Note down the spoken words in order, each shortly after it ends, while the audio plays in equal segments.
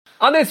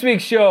On this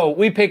week's show,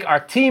 we pick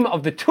our team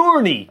of the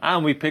tourney.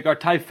 And we pick our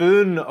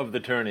typhoon of the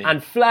tourney.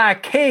 And Fla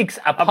cakes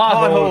a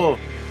pothole.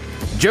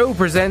 Joe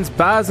presents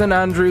Baz and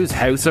Andrew's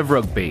House of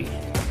Rugby,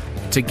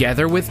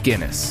 together with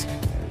Guinness.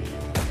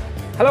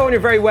 Hello and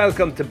you're very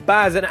welcome to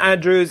Baz and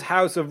Andrew's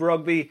House of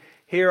Rugby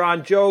here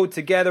on Joe,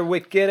 together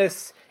with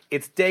Guinness.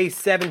 It's day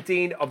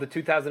 17 of the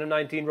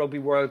 2019 Rugby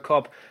World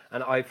Cup,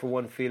 and I for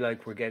one feel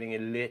like we're getting a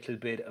little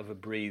bit of a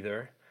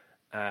breather.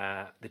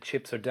 The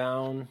chips are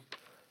down,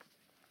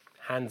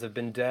 hands have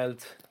been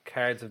dealt,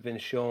 cards have been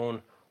shown.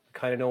 We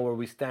kind of know where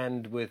we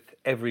stand with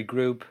every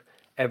group,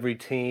 every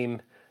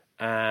team,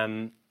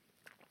 and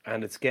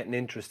it's getting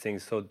interesting.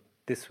 So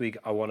this week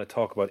I want to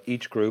talk about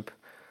each group,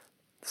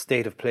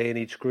 state of play in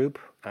each group,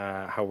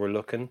 how we're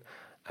looking,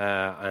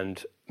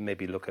 and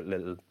maybe look at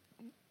little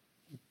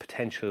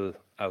potential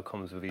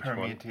outcomes of each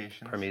one.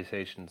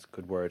 Permutations,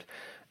 good word.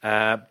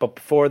 But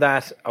before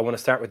that, I want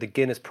to start with the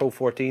Guinness Pro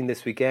 14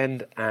 this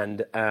weekend,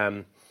 and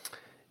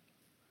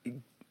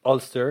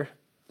Ulster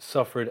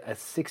suffered a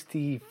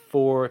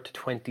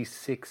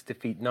 64-26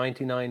 defeat,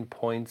 99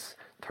 points,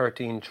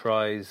 13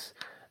 tries.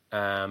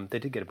 They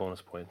did get a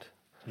bonus point.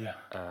 Yeah.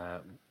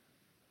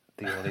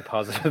 The only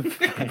positive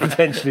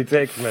potentially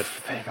take from it.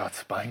 They got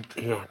spanked.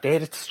 Yeah, they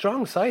had a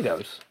strong side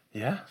out.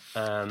 Yeah.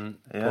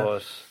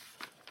 But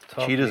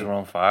Cheetahs were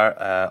on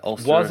fire.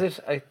 Ulster, was it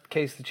a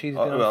case the Cheetahs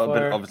been on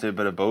fire? Obviously a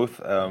bit of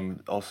both.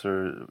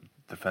 Ulster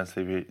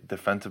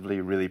defensively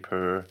really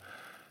poor.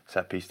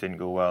 Set piece didn't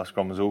go well.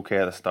 Scrum was okay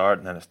at the start,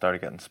 and then it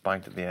started getting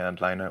spanked at the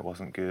end. Line out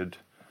wasn't good.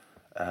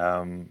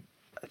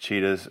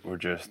 Cheetahs were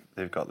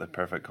they've got the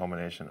perfect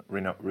combination.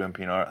 Ruan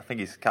Pinar, I think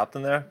he's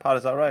captain there. Pat,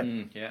 is that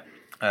right?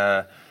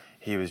 Yeah.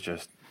 He was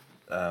it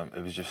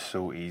was just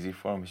so easy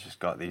for him. He's just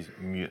got these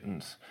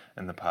mutants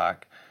in the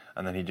pack,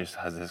 and then he just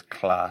has this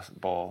class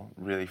ball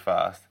really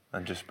fast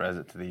and just spreads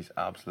it to these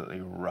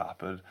absolutely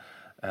rapid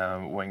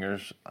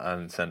wingers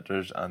and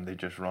centres, and they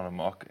just run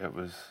amok. It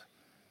was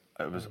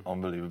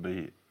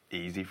unbelievably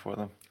easy for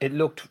them. It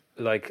looked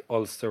like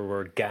Ulster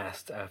were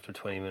gassed after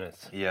 20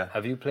 minutes. Yeah.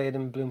 Have you played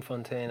in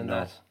Bloemfontein and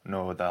that?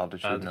 No, with the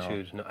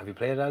altitude. No. Have you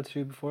played at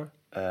altitude before?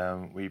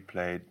 We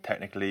played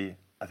technically,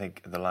 I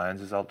think the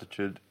Lions'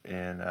 altitude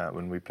in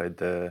when we played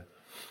the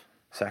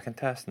second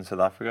test in South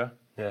Africa.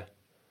 Yeah.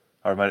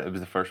 Or it was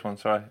the first one,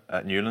 sorry,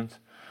 at Newlands.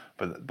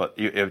 But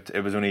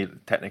it was only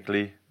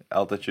technically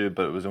altitude,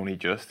 but it was only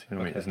just. You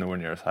know, okay. It's nowhere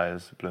near as high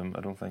as Bloom,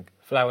 I don't think.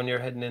 Fla, when you're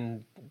heading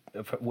in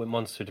with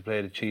Munster to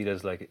play the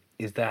Cheetahs, like,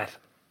 is that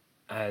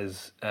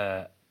as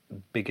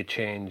big a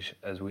change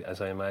as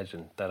I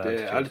imagine? That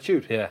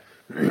altitude? Yeah.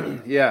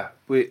 Yeah.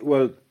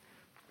 When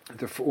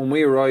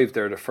we arrived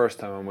there the first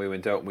time when we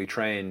went out and we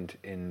trained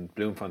in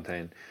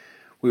Bloemfontein,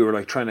 we were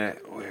like trying to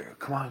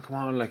come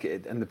on, like,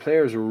 and the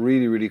players were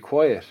really, really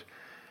quiet.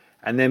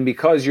 And then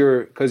because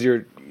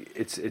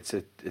it's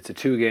a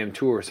 2-game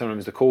tour,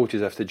 sometimes the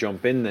coaches have to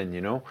jump in then,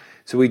 you know.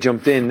 So we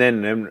jumped in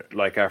then, and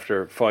like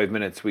after 5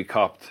 minutes we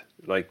copped,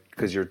 like,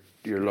 because your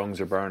lungs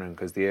are burning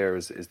because the air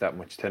is that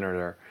much thinner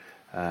there.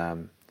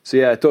 So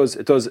yeah, it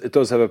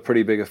does have a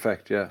pretty big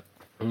effect. Yeah.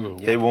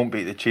 They won't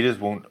be, the Cheetahs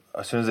won't,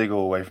 as soon as they go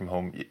away from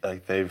home,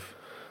 like they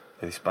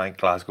spanked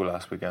Glasgow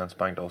last weekend,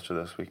 spanked Ulster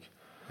this week.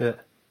 Yeah.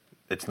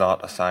 It's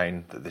not a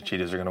sign that the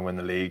Cheetahs are going to win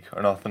the league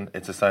or nothing.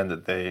 It's a sign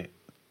that they're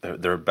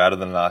better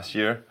than last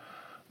year,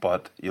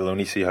 but you'll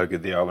only see how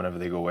good they are whenever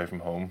they go away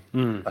from home.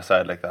 A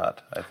side like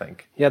that, I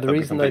think. Yeah, the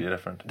reason I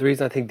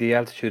think the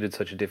altitude made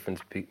such a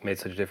difference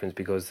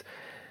because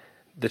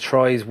the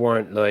tries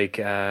weren't like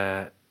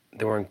they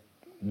weren't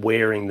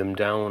wearing them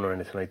down or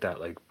anything like that,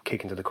 like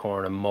kicking to the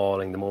corner and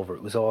mauling them over.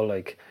 It was all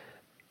like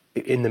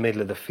in the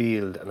middle of the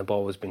field, and the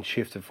ball was being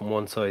shifted from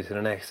one side to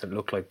the next. It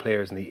looked like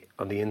players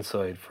on the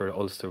inside for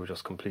Ulster were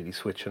just completely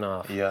switching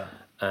off. Yeah.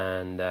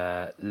 And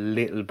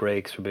little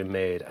breaks were being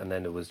made, and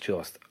then it was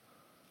just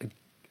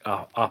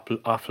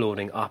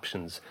offloading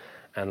options,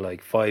 and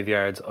like 5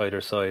 yards either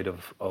side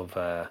of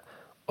the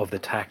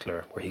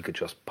tackler, where he could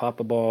just pop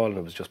a ball, and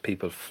it was just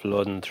people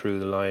flooding through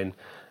the line.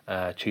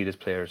 Cheetahs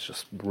players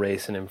just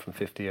racing in from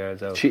 50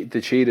 yards out.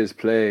 The Cheetahs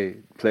play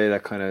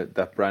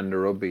that brand of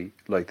rugby,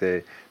 like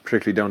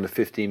particularly down the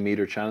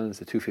 15-metre challenge,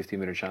 the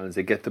 250-metre challenge.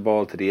 They get the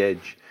ball to the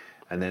edge,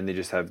 and then they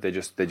just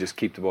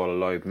keep the ball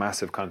alive.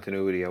 Massive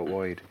continuity out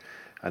wide,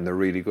 and they're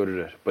really good at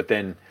it. But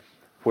then,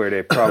 where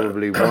they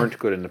probably weren't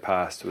good in the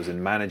past was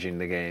in managing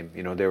the game.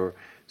 You know,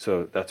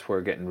 so that's where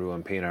getting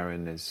Ruan Pinar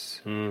in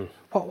is.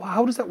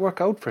 How does that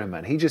work out for him,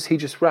 man? He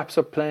just wraps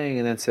up playing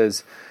and then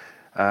says,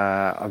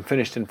 I'm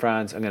finished in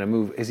France, I'm going to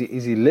move. Is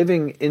he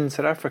living in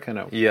South Africa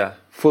now? Yeah.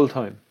 Full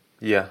time?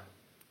 Yeah.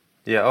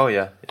 Yeah, oh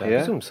yeah. I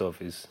presume so if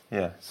he's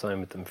signed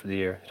with them for the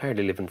year. He'd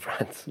hardly live in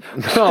France.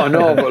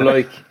 No, but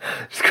like,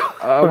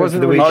 I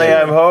wasn't really Money,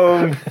 I'm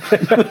home.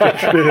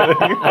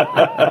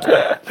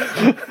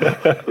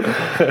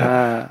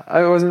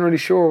 I wasn't really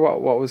sure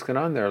what was going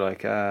on there.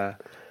 Like, I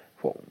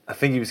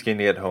think he was keen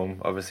to get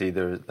home. Obviously,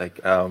 there was like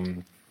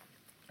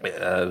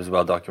it was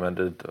well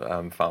documented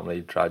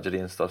family tragedy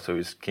and stuff. So he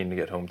was keen to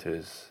get home to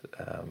his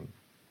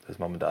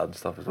mum and dad and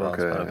stuff as well.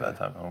 Okay, and spend a bit of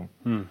time at home.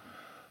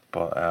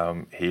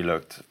 but he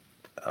looked.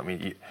 I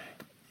mean,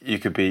 you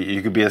could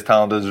be as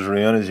talented as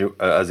Rian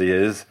as he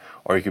is,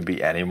 or you could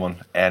be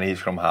anyone. Any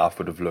scrum half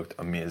would have looked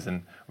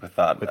amazing with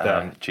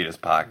that Cheetah's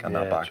pack and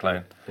that back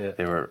line. Yeah.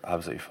 They were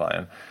absolutely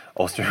flying.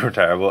 Ulster were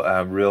terrible.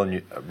 Real.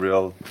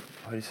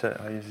 How do you say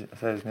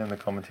his name? The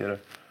commentator,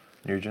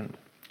 Nugent.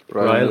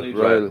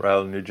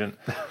 Ryle Nugent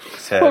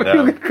said,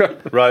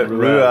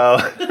 Ruel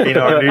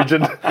Enar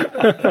Nugent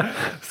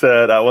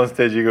said at one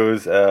stage, he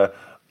goes,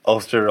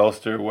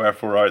 Ulster,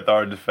 wherefore art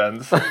thou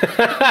defence?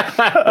 That's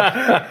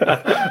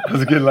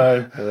a good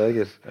line. I like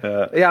it.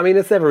 Yeah, I mean,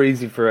 it's never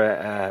easy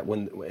for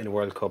when in a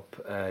World Cup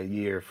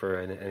year for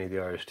any of the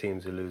Irish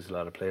teams who lose a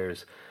lot of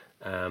players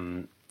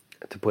to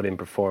put in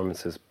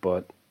performances,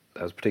 but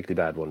that was a particularly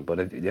bad one.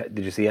 But did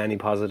you see any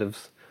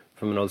positives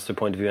from an Ulster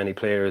point of view? Any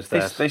players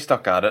that they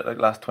stuck at it? Like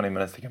last 20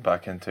 minutes, they came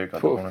back into it,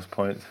 got the bonus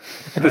points.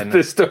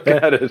 They stuck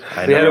at it.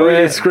 They had a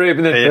way of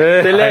scraping it.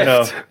 They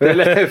left. They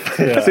left.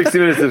 Yeah. 60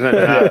 minutes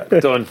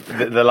done.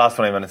 The last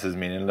 20 minutes is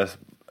meaningless,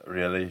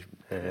 really.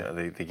 Yeah,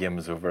 the game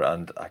was over,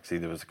 and actually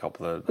there was a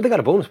couple of. Well, they got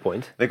a bonus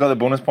point. They got the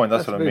bonus point.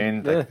 That's what I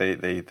mean. Yeah.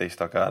 Like they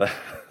stuck at it.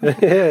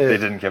 They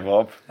didn't give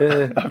up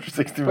after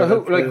 60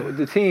 minutes. Like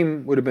the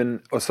team would have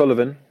been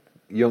O'Sullivan,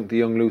 the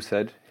young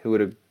Loosehead, who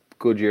had a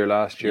good year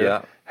last year.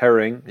 Yeah.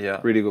 Herring,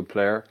 Yeah. really good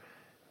player.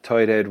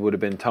 Tight head would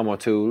have been Tom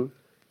O'Toole,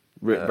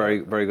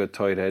 very very good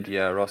tight head.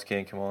 Yeah, Ross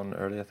Kane came on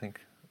early, I think.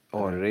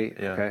 Oh, did he?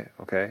 Yeah.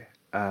 Okay.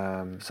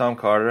 Sam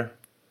Carter.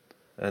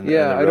 I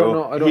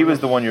don't know. He was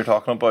the one you're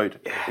talking about.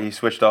 He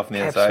switched off on the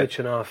Kept inside.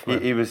 switching off,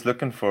 man. He was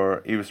looking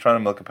for. He was trying to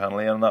milk a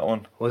penalty on that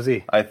one. Was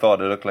he? I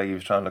thought it looked like he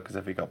was trying to look as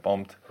if he got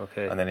bumped.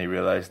 Okay. And then he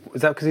realised.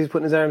 Was that because he was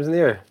putting his arms in the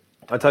air?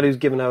 I thought he was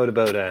giving out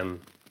about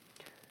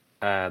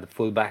the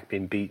full back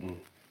being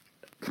beaten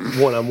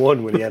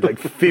 1-on-1 when he had like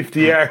 50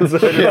 yards. Yeah,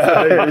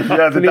 the when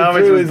he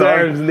damage threw was his done.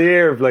 arms in the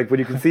air, like when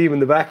you could see him in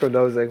the background,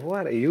 I was like,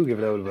 "What are you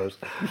giving out about?"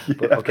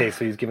 But, okay,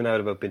 so he's giving out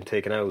about being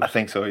taken out. I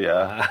think so.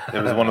 Yeah.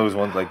 It was one of those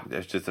ones like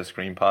it's just a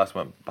screen pass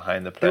went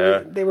behind the They player.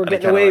 were and he getting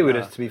kinda away went,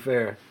 with it. To be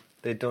fair,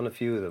 they'd done a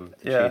few of them.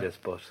 The Yeah. Cheetahs,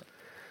 but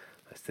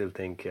I still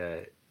think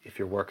if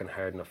you're working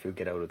hard enough, you'll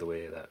get out of the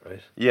way of that,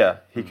 right? Yeah,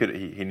 he could.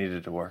 He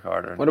needed to work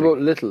harder. What about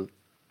Little?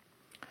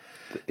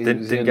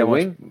 Didn't get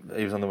much.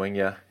 He was on the wing.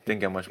 Yeah,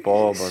 didn't get much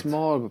ball, He's but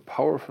small but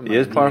powerful. he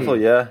is man. powerful.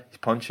 Yeah, he's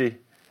punchy.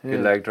 Good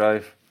Yeah. leg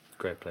drive.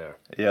 Great player.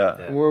 Yeah.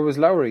 And where was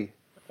Lowry?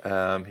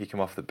 He came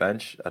off the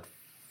bench at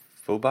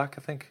fullback,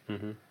 I think,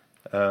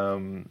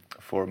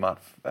 for Matt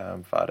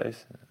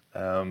Fades,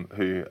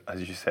 who,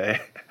 as you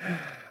say,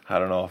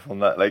 had an off on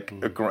that. Like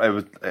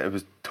it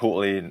was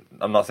totally.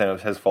 I'm not saying it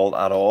was his fault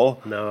at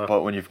all. No.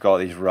 But when you've got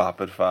these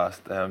rapid,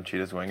 fast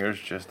Cheetahs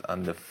wingers just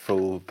on the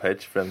full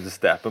pitch for him to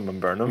step him and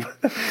burn him,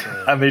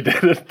 and they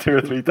did it 2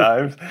 or 3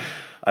 times.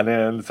 And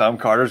then Sam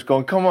Carter's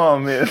going, "Come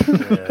on, man!"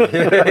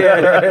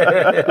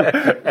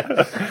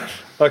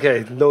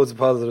 Okay, loads of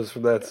positives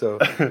from that. So,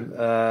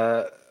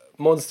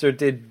 Munster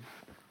did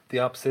the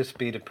opposite,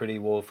 beat a pretty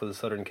woeful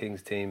Southern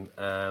Kings team.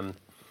 I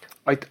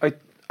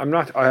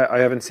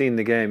haven't seen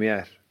the game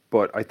yet,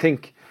 but I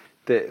think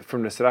that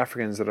from the South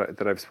Africans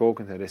that I've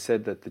spoken to, they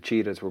said that the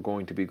Cheetahs were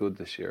going to be good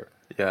this year.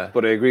 Yeah.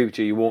 But I agree with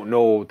you. You won't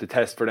know. The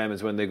test for them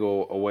is when they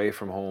go away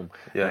from home.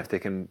 Yeah.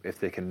 And if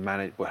they can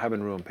manage. But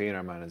having Ruan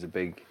Pienaar, man, is a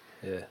big.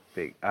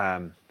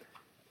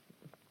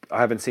 I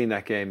haven't seen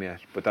that game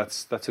yet, but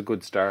that's a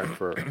good start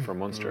for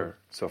Munster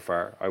so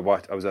far. I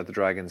was at the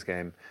Dragons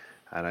game,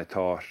 and I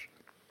thought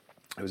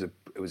it was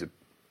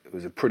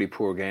a pretty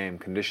poor game.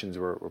 Conditions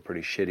were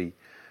pretty shitty,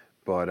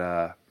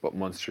 but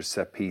Munster's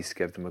set piece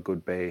gave them a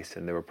good base,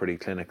 and they were pretty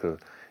clinical.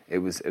 It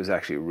was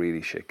actually a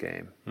really shit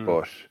game,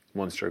 but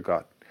Munster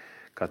got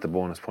the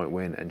bonus point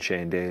win, and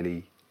Shane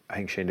Daly. I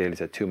think Shane Daly's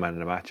had 2 man of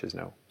the matches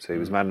now, so he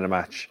was man of the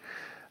match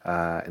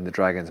in the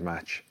Dragons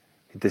match.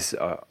 This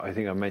I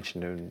think I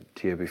mentioned him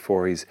to you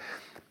before. He's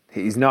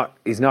not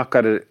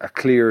got a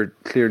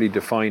clearly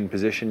defined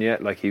position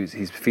yet. Like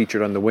he's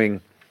featured on the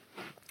wing,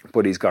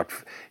 but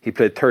he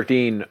played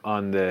 13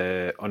 on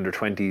the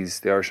under-20s,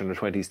 the Irish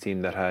under-20s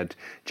team that had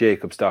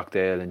Jacob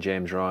Stockdale and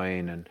James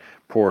Ryan and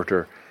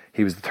Porter.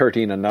 He was the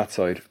 13 on that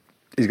side.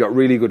 He's got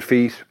really good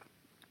feet,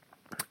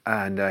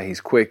 and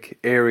he's quick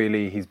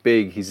aerially. He's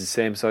big. He's the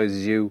same size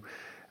as you.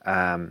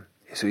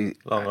 So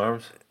Long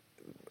arms.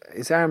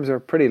 His arms are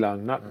pretty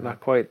long, not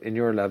quite in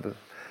your level,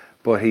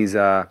 but he's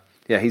an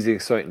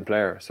exciting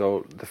player.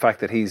 So the fact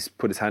that he's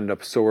put his hand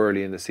up so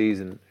early in the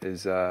season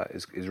is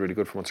really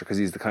good for Munster, because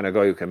he's the kind of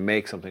guy who can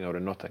make something out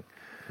of nothing.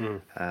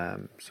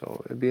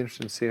 So it'd be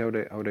interesting to see how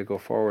they go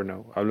forward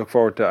now. I look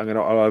forward to.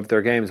 I'll have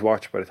their games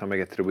watched by the time I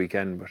get to the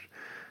weekend, but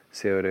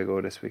see how they go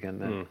this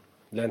weekend then.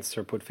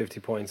 Leinster put 50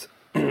 points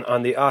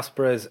on the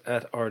Ospreys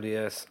at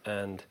RDS,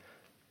 and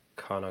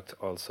Connacht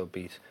also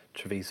beat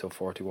Treviso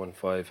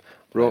 41-5.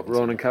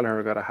 Ronan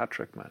Kelleher got a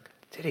hat-trick, man.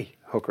 Did he?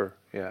 Hooker,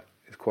 yeah,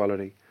 his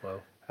quality.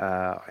 Wow.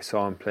 I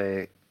saw him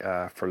play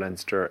for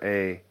Leinster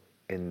A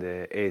in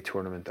the A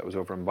tournament that was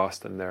over in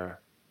Boston there,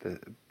 the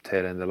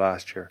tail end of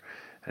last year,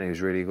 and he was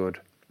really good.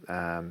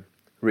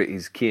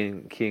 He's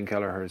Cian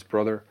Kelleher's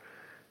brother,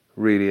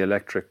 really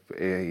electric.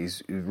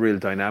 He's real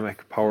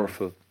dynamic,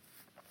 powerful.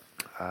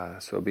 So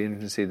it'll be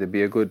interesting to see. There'll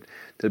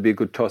be a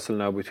good tussle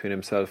now between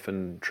himself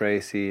and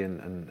Tracy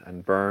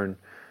and Byrne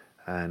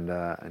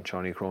and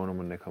Shawnee Cronin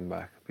when they come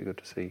back. It'll be good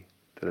to see.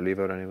 Did I leave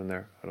out anyone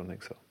there? I don't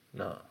think so.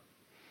 No.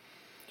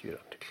 You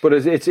don't. But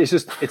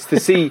it's to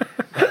see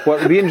what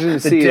would be interesting to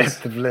see The is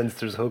depth of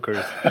Leinster's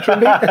hookers.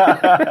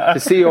 to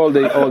see all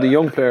the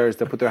young players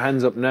that put their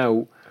hands up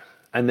now,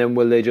 and then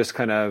will they just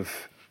kind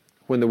of,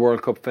 when the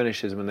World Cup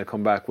finishes, when they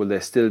come back, will they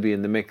still be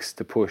in the mix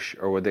to push,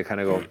 or will they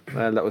kind of go,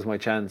 well, that was my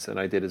chance and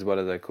I did as well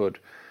as I could?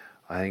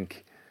 I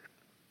think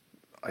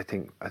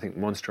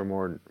Munster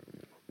more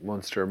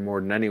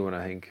than anyone,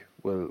 I think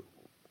will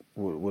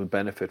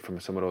benefit from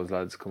some of those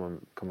lads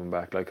coming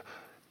back. Like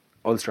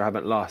Ulster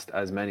haven't lost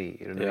as many,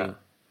 you know what I mean?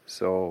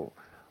 So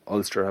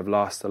Ulster have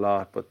lost a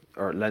lot,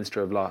 or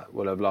Leinster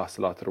will have lost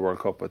a lot to the World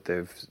Cup, but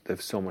they've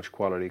so much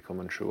quality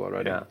coming through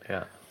already.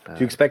 Yeah. Do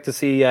you expect to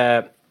see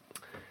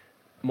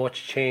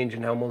much change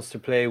in how Munster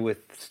play with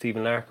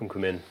Stephen Larkham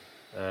come in?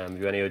 Have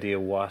you any idea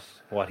what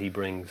he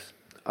brings?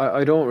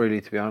 I don't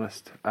really, to be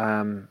honest.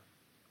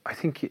 I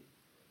think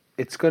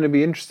it's going to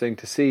be interesting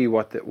to see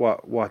what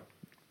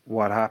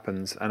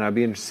happens, and I'll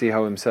be interested to see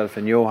how himself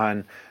and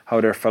Johan, how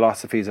their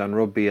philosophies on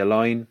rugby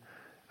align.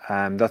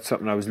 That's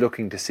something I was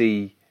looking to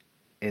see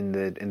in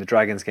the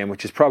Dragons game,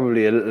 which is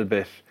probably a little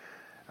bit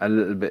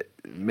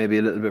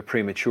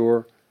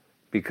premature,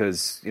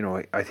 because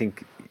I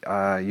think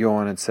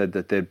Johan had said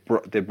that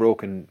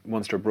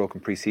Munster broken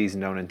pre-season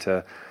down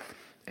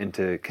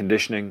into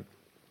conditioning,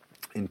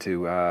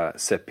 into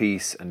set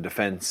piece and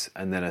defence,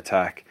 and then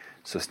attack.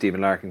 So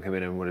Stephen Larkin came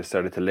in and would have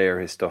started to layer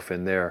his stuff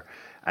in there,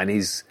 and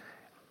he's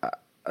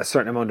a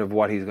certain amount of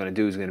what he's going to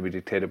do is going to be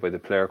dictated by the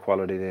player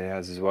quality that he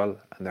has as well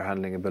and their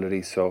handling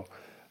ability. So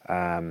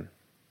I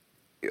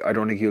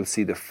don't think you'll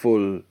see the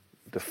full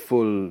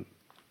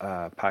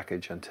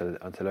package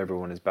until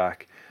everyone is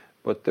back.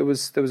 But there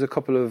was a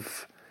couple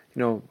of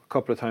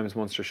times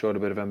Munster showed a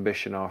bit of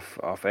ambition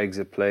off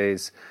exit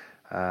plays,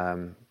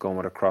 going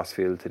with a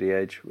crossfield to the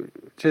edge,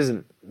 which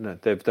isn't. No,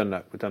 they've done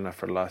that. We've done that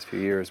for the last few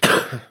years.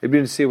 But it'd be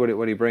interesting to see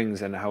what he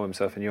brings and how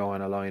himself and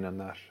Johan align on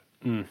that.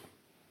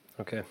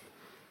 Okay.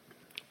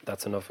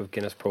 That's enough of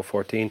Guinness Pro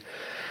 14.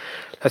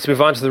 Let's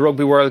move on to the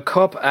Rugby World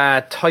Cup.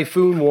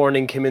 Typhoon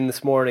warning came in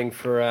this morning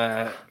for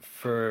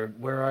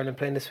where are Ireland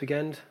playing this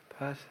weekend,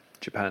 Pat?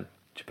 Japan.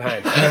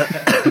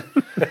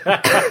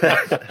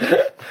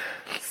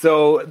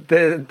 So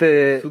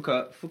the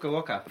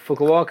Fukuoka.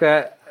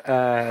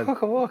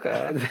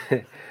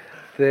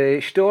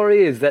 The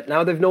story is that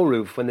now they've no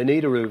roof. When they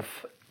need a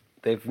roof,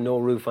 they've no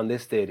roof on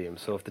this stadium.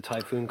 So if the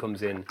typhoon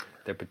comes in,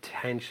 they're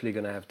potentially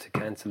going to have to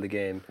cancel the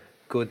game.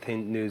 Good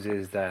news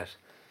is that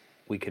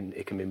it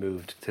can be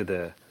moved to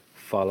the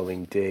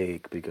following day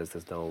because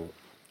there's no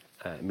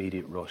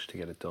immediate rush to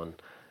get it done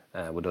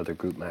with other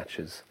group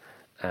matches.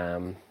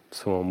 So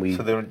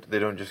they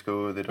don't just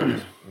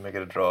make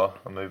it a draw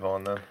and move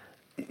on then.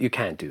 You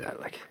can't do that,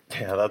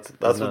 Yeah, that's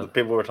what the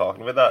people were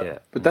talking about. That. Yeah.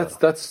 But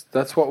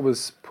that's what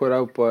was put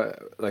out by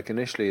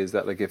initially, is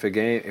that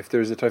if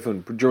there's a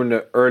typhoon during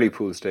the early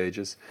pool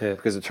stages,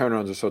 because the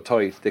turnarounds are so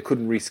tight, they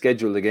couldn't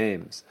reschedule the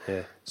games.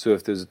 Yeah. So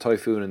if there's a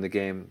typhoon and the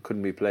game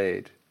couldn't be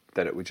played,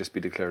 that it would just be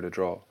declared a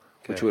draw,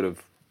 which would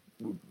have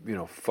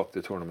fucked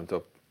the tournament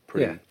up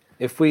pretty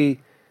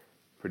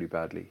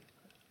badly.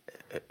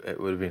 It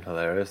would have been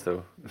hilarious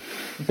though.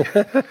 You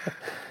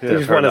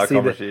just want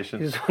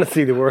to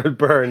see the world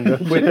burn.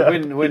 When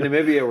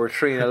Namibia were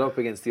 3-0 up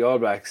against the All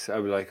Blacks, I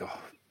was like, oh,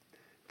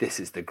 this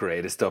is the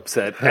greatest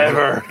upset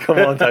ever. Come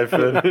on,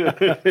 Typhoon.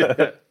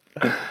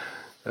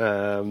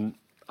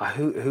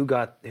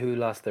 Who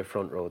lost their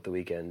front row at the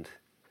weekend?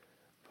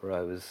 Where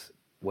I was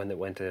when they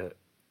went to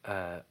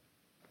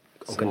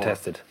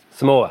uncontested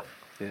Samoa.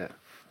 Yeah.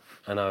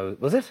 And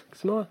was it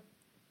Samoa?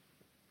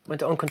 Went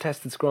to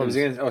uncontested scrums. It was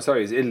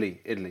against,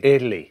 Italy.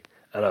 Italy.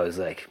 And I was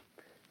like,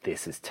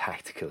 this is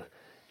tactical.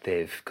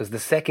 Because the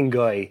second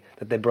guy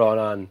that they brought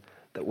on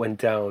that went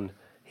down,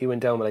 he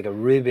went down with a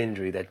rib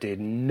injury that did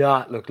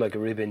not look like a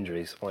rib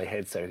injury. So my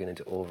head started getting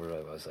into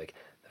overdrive. I was like,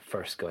 the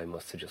first guy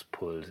must have just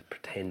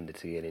pretended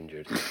to get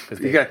injured.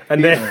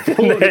 Then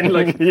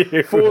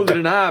folded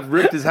in half,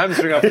 ripped his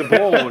hamstring off the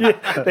bone.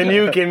 Yeah. Then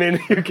you came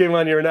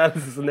on your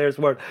analysis, and there's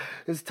more.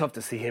 It's tough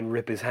to see him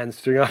rip his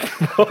hamstring off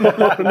the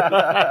bone.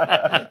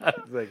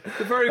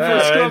 The very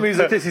first scrum, he's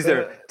like this. He's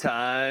there.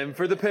 Time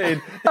for the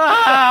pain.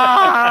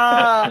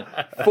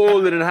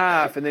 Folded in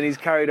half, and then he's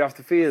carried off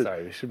the field.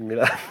 Sorry, we shouldn't be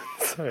laughing.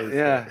 Sorry.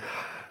 Yeah.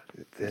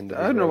 I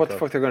don't know what the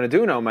fuck they're going to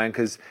do now, man,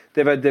 because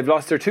they've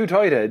lost their two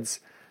tight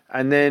heads.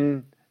 And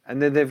then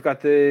they've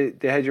got they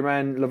had your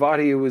man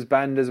Lavati, who was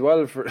banned as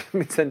well for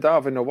being sent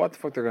off. I don't know what the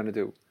fuck they're going to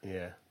do.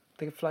 Yeah,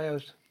 they could fly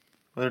out.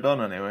 Well, they're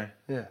done anyway.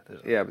 Yeah,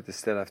 but they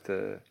still have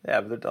to.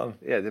 Yeah, but they're done.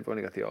 Yeah, they've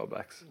only got the All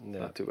Blacks. Yeah.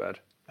 Not too bad.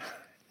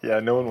 Yeah,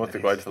 no one wants to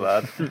go out to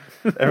that.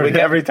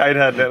 Every tight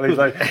head Lily's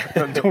like,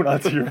 don't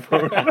answer your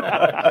phone.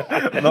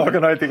 I'm not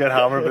going out to get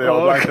hammered by the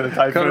All Blacks in a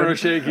typhoon. Conor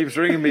O'Shea keeps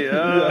ringing me.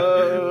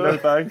 No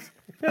thanks.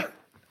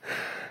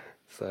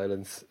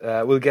 Silence.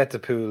 We'll get to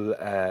Pool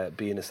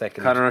B in a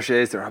second. Conor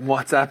O'Shea's there. I'm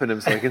WhatsApping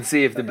him so I can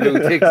see if the blue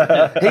ticks.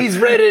 He's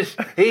read it.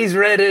 He's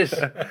read it.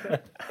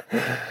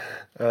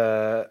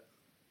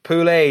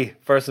 Pool A,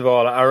 first of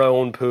all, our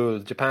own pool.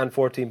 Japan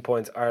 14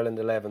 points, Ireland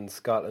 11,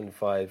 Scotland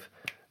 5.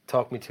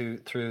 Talk me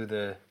through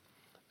the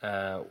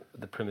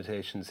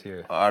permutations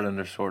here.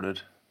 Ireland are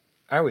sorted.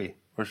 Are we?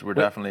 We're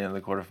definitely in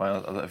the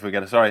quarterfinals. If we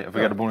get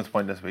a bonus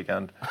point this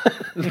weekend,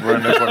 we're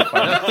in the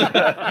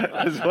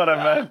quarterfinals. Is what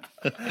I meant.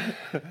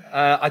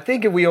 I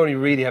think we only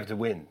really have to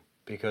win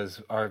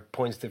because our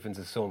points difference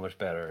is so much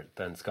better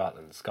than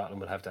Scotland. Scotland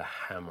would have to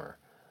hammer.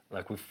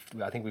 I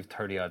think we've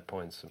 30 odd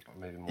points, or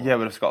maybe more. Yeah,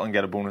 but if Scotland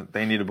get a bonus,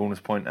 they need a bonus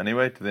point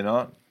anyway. Do they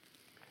not?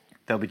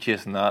 They'll be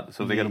chasing that.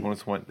 So if they get a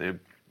bonus point,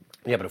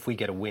 Yeah, but if we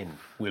get a win,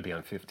 we'll be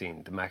on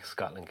 15. The max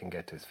Scotland can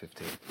get to is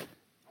 15.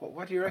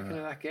 What do you reckon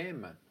of that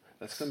game, man?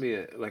 That's going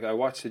to be I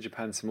watched the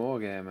Japan-Samoa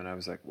game and I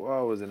was like,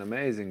 wow, it was an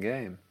amazing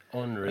game.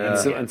 Unreal.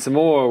 And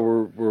Samoa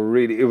were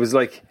really, it was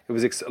like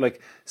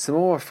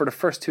Samoa for the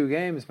first two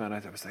games, man,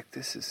 I was like, they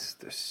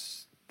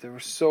were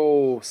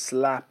so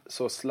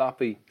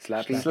sloppy.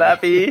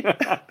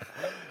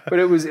 But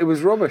it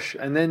was rubbish.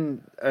 And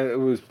then it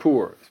was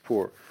poor.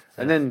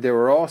 And then they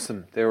were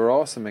awesome. They were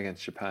awesome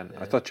against Japan.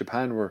 Yeah. I thought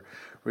Japan were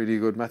really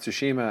good.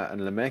 Matsushima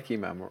and Lemeki,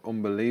 man, were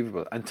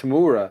unbelievable. And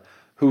Tamura,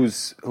 who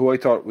I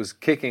thought was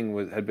kicking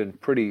had been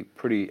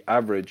pretty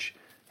average.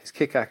 His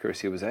kick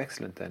accuracy was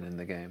excellent then in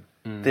the game.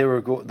 There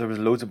was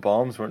loads of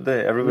bombs, weren't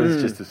they?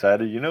 Everybody's just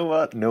decided, you know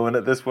what? No one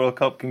at this World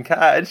Cup can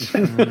catch.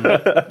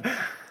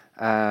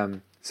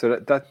 So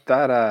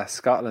that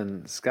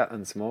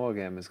Scotland Samoa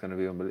game is going to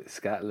be unbelievable.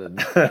 Scotland.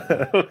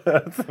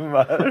 That's the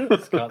matter.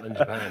 Scotland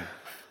Japan.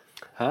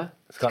 Huh?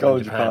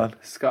 Scotland Japan.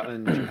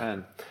 Scotland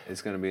Japan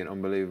is going to be an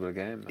unbelievable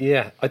game.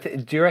 Yeah,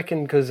 do you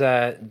reckon because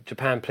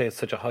Japan play at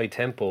such a high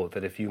tempo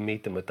that if you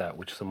meet them with that,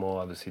 which Samoa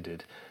obviously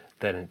did,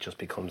 then it just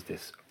becomes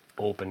this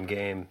open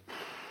game,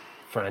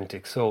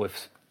 frantic. So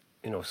if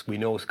we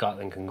know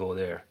Scotland can go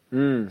there,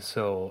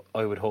 so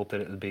I would hope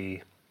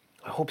that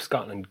I hope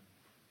Scotland,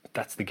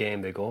 that's the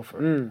game they go for,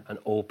 an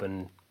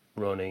open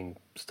running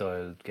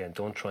style game.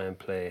 Don't try and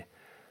play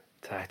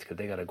tactical.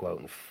 They got to go out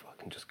and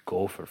fucking just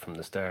go for it from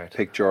the start.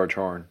 Pick George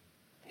Horn.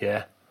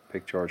 Yeah.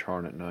 Pick George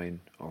Horn at 9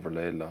 over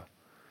Laidlaw.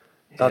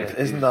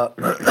 Isn't that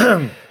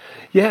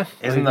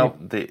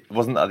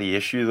wasn't that the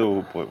issue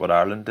though? What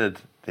Ireland did,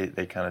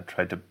 they kind of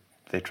tried to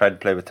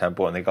play with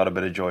tempo and they got a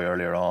bit of joy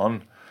earlier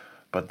on,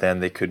 but then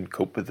they couldn't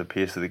cope with the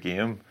pace of the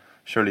game.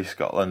 Surely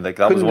Scotland,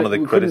 was one of the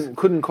criticisms.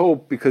 Couldn't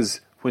cope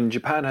because when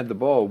Japan had the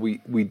ball,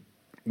 we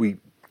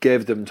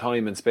gave them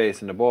time and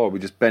space in the ball. We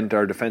just bent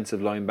our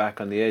defensive line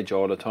back on the edge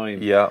all the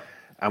time. Yeah.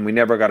 And we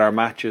never got our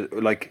matches.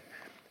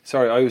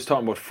 I was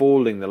talking about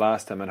folding the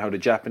last time and how the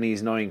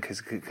Japanese 9,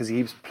 because he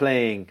keeps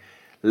playing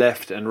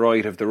left and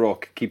right of the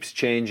ruck, keeps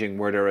changing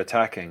where they're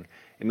attacking.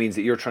 It means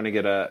that you're trying to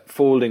get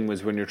folding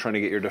was when you're trying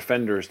to get your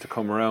defenders to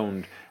come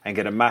around and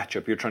get a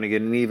matchup. You're trying to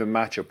get an even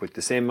matchup with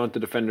the same amount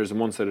of defenders on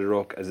one side of the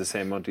ruck as the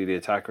same amount of the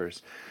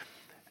attackers.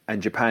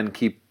 And Japan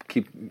keep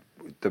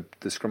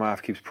the scrum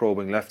half keeps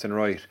probing left and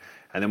right,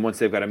 and then once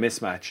they've got a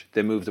mismatch,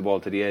 they move the ball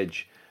to the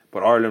edge.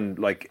 But Ireland,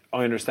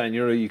 I understand,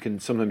 you can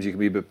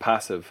be a bit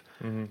passive.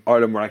 Mm-hmm.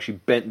 Ireland were actually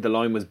bent. The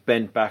line was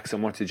bent back so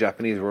much. The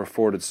Japanese were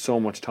afforded so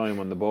much time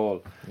on the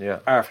ball. Yeah.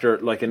 After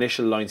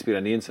initial line speed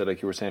on the inside,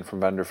 like you were saying from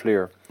Van der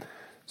Fleer.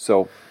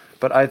 So,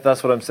 but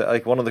that's what I'm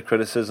saying. One of the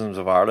criticisms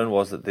of Ireland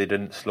was that they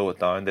didn't slow it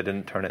down. They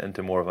didn't turn it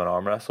into more of an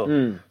arm wrestle.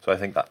 So I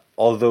think that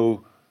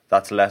although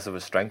that's less of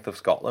a strength of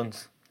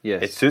Scotland's,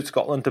 yes, it suits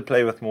Scotland to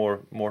play with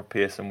more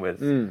pace and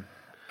width.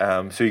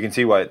 So you can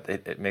see why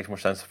it makes more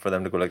sense for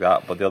them to go like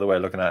that. But the other way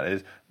of looking at it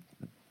is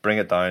bring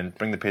it down,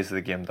 bring the pace of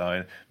the game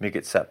down, make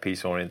it set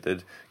piece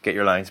oriented, get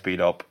your line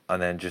speed up,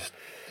 and then just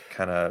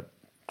kind of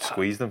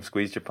squeeze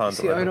Japan.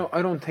 See, I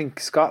don't think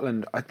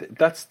Scotland.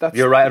 That's.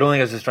 You're right. I don't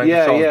think it's the strength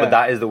of Scotland, but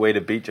that is the way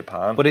to beat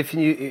Japan. But can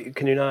you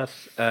not?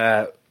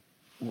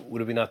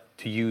 Would it be not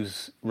to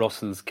use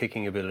Russell's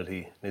kicking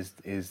ability? Is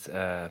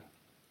the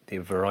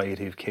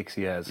variety of kicks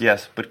he has?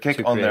 Yes, but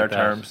kick on their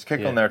terms.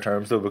 Kick on their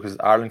terms though, because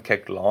Ireland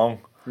kicked long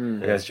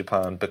against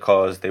Japan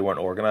because they weren't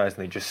organised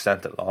and they just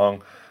sent it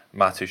long.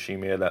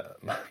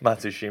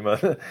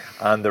 Matsushima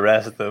and the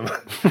rest of them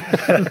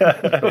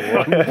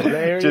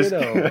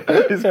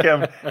just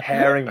came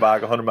herring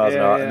back 100 miles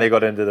an hour and they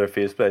got into their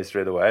face play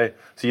straight away.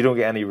 So you don't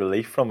get any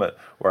relief from it.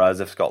 Whereas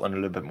if Scotland are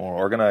a little bit more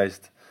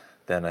organised,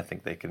 then I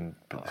think they can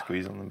put the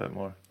squeeze on them a bit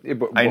more. Yeah,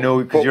 I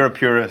know, because you're a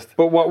purist.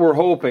 But what we're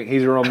hoping,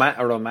 he's a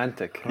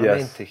romantic. Yes.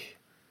 Romantic.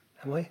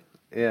 Am I?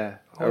 Yeah,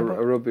 a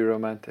rugby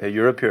romantic. Yeah,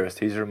 you're a purist,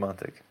 he's a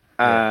romantic.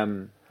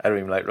 I don't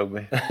even like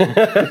rugby.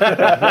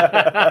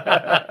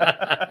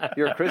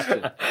 You're a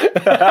Christian.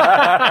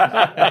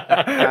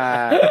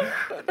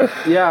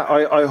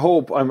 I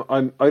hope.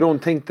 I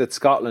don't think that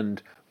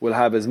Scotland will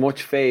have as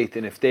much faith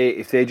in if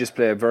they just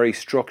play a very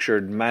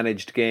structured,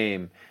 managed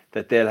game,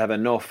 that they'll have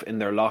enough in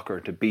their locker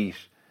to beat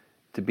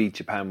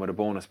Japan with a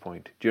bonus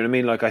point. Do you know what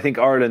I mean? I think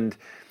Ireland,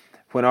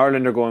 when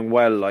Ireland are going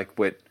well,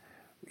 with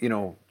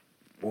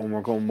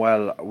we're going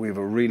well, we have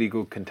a really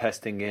good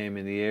contesting game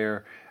in the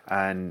air,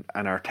 and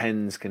our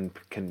tens can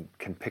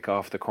pick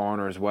off the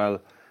corner as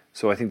well.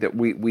 So I think that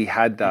we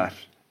had that,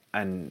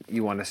 and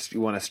you want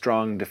a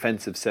strong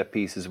defensive set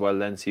piece as well.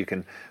 Then so you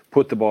can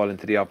put the ball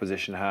into the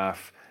opposition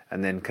half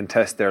and then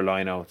contest their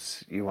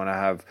lineouts. You want to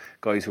have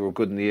guys who are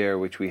good in the air,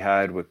 which we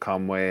had with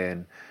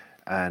Conway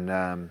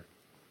and.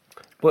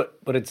 But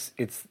it's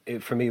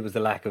for me, it was the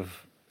lack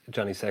of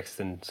Johnny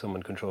Sexton,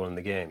 someone controlling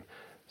the game.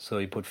 So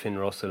you put Finn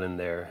Russell in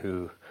there,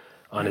 who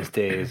on his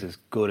day is as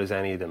good as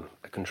any of them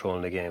at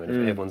controlling the game. And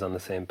if everyone's on the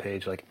same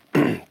page, like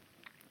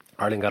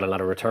Ireland got a lot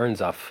of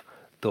returns off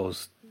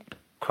those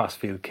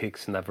crossfield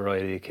kicks and that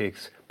variety of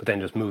kicks, but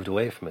then just moved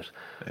away from it.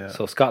 Yeah.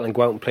 So Scotland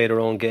go out and play their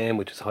own game,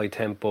 which is high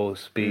tempo,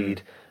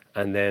 speed,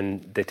 and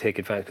then they take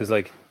advantage. Because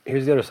like,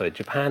 here's the other side: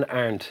 Japan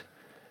aren't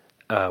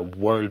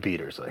world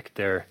beaters. Like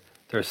they're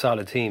a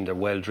solid team. They're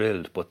well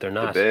drilled, but they're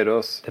not. They beat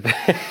us,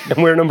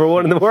 and we're number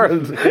one in the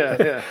world.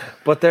 yeah.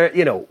 But they're,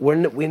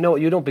 we know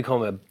you don't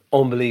become an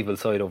unbelievable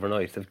side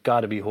overnight. There's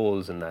got to be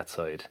holes in that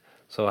side.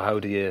 So how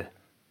do you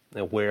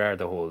where are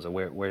the holes, or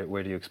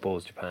where do you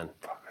expose Japan?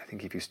 I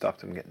think if you stop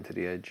them getting to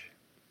the edge,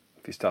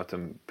 if you stop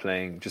them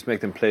playing, just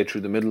make them play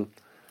through the middle,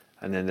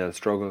 and then they'll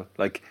struggle.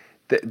 Like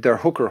their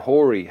hooker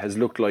Horry has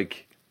looked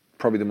like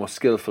probably the most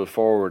skillful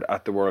forward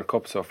at the World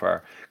Cup so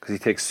far, because he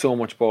takes so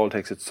much ball,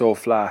 takes it so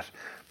flat,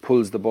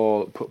 pulls the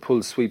ball,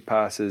 pulls sweep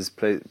passes,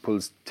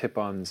 pulls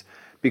tip-ons,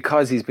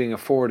 because he's being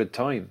afforded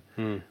time.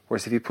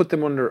 Whereas if you put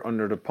them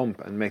under the pump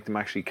and make them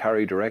actually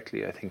carry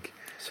directly, I think.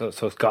 So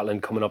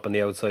Scotland coming up on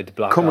the outside to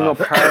block coming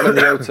off. up hard on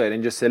the outside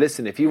and just say,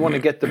 listen, if you want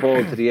to get the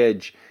ball to the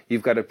edge,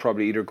 you've got to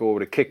probably either go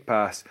with a kick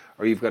pass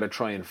or you've got to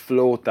try and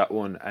float that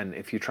one. And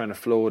if you're trying to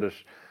float it,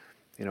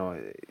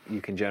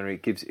 you can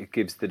generate, it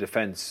gives the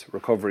defence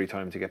recovery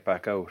time to get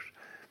back out.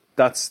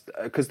 That's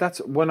because that's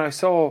when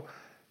South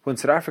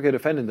Africa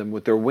defended them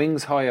with their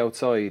wings high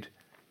outside,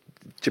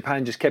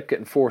 Japan just kept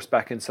getting forced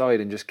back inside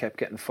and just kept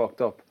getting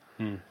fucked up.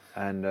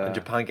 And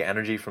Japan get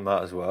energy from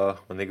that as well.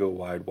 When they go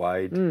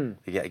wide,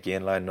 they get a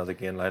gain line, another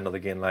gain line.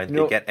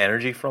 They get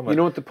energy from it. You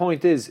know what the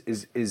point is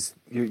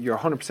you're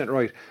 100%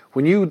 right.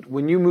 When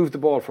you move the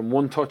ball from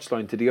one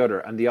touchline to the other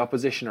and the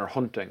opposition are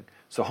hunting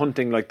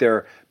like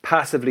they're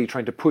passively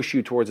trying to push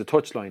you towards a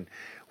touchline,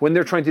 when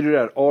they're trying to do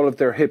that, all of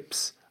their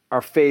hips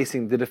are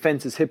facing, the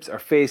defence's hips are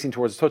facing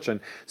towards the touchline.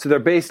 So they're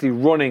basically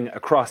running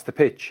across the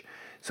pitch.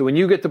 So when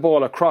you get the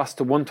ball across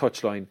to one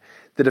touchline,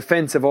 the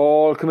defence have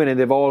all come in and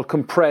they've all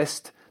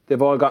compressed,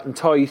 they've all gotten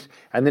tight,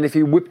 and then if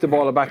you whip the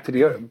ball back to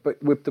the other,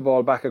 whip the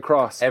ball back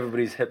across,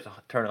 everybody's hips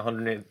turn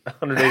 180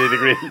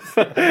 degrees.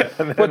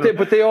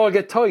 but they all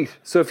get tight.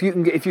 So if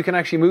you can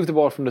actually move the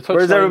ball from the touchline,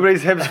 where's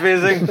everybody's hips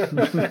facing?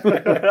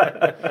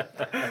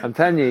 I'm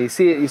telling you, you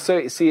see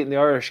it in the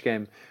Irish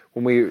game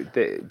when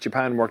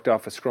Japan worked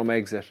off a scrum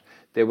exit.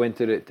 They went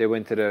to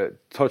the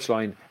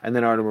touchline, and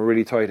then Ireland were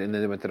really tight, and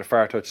then they went to the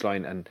far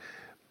touchline. And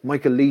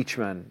Michael Leach,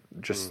 man,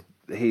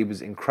 he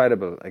was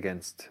incredible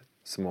against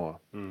Samoa.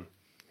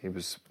 He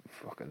was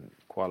fucking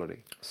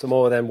quality.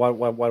 Samoa, then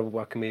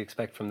what can we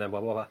expect from them?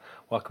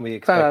 What can we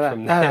expect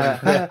from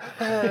them?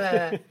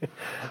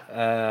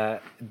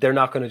 They're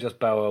not going to just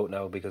bow out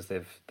now because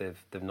they've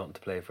nothing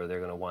to play for. They're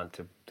going to want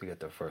to get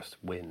their first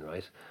win,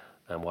 right?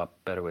 And what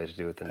better way to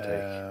do it than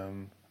take?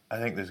 I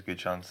think there's a good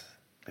chance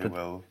they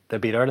will. They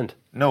beat Ireland?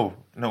 No.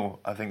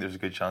 I think there's a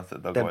good chance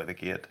that they'll go out the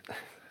gate.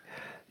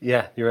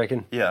 Yeah, you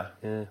reckon? Yeah.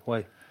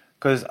 Why?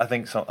 Because I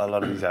think a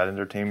lot of these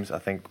Islander teams, I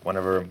think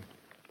whenever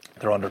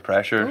they're under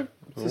pressure,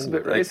 is this a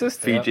bit like racist?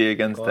 Fiji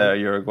against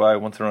Uruguay,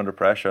 once they're under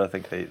pressure, I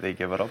think they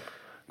give it up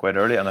quite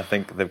early, and I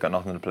think they've got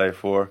nothing to play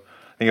for.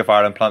 I think if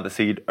Ireland plant the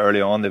seed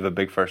early on, they have a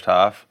big first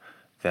half,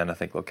 then I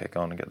think they'll kick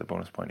on and get the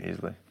bonus point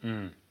easily.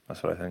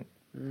 That's what I think.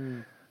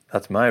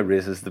 That's my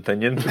racist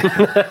opinion.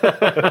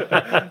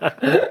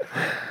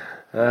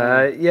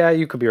 Yeah,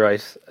 you could be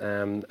right,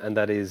 and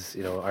that is,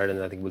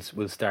 Ireland. I think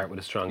will start with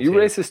a strong. You team.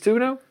 Racist too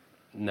now?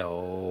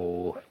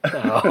 No.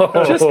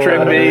 Just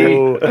trim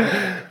me.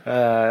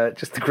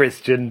 Just the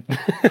Christian,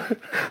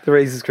 the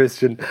racist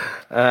Christian.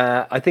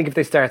 I think if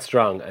they start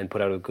strong and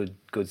put out a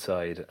good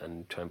side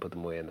and try and put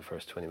them away in the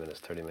first 20 minutes,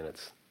 30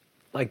 minutes,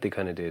 like they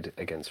kind of did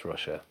against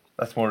Russia.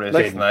 That's more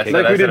racist than I said.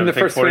 Like we did in the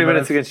first 20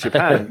 minutes against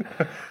Japan.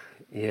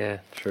 Yeah,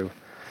 true.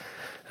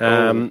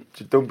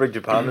 Don't bring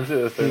Japan into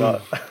this. They're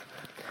not.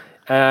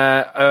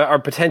 Our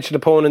potential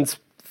opponents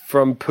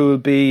from Pool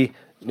B,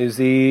 New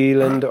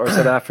Zealand or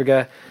South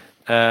Africa,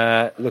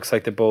 looks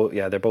like they're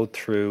both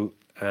through.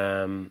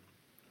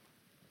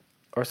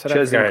 Or South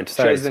Africa aren't.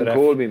 Cheslin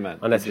Colby, man.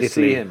 Unless Did you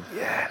Italy. see him?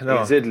 Yeah, no.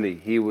 Against Italy,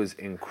 he was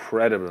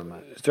incredible,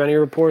 man. Is there any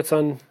reports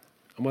on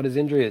what his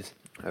injury is?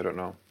 I don't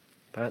know.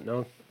 Pat,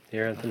 no?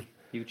 Here, Anthony?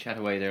 You chat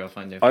away there, I'll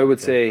find out. I would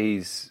say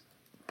he's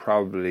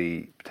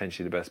probably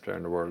potentially the best player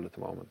in the world at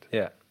the moment.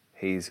 Yeah.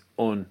 He's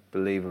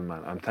unbelievable,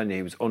 man. I'm telling you,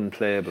 he was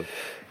unplayable.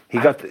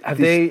 He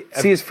see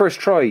his first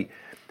try.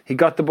 He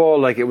got the ball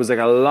like it was like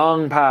a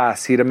long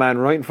pass. He had a man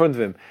right in front of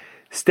him.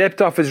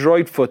 stepped off his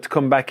right foot to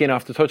come back in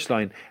off the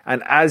touchline,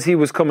 and as he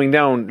was coming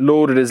down,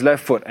 loaded his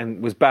left foot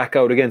and was back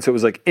out again. So it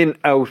was like in,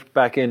 out,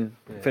 back in,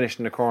 finished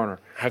in the corner.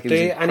 Have He was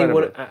they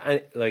incredible.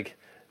 anyone like?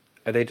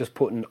 Are they just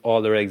putting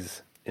all their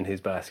eggs in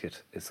his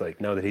basket? It's like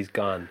now that he's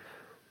gone,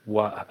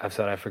 what have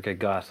South Africa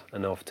got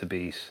enough to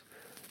beat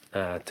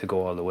to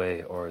go all the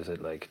way, or is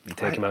it like you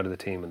take him out of the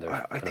team and they're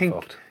I kind think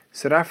of fucked?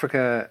 South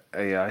Africa.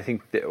 Yeah, I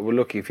think. Well,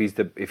 look, if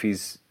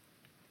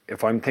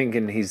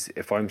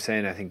I'm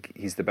saying I think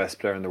he's the best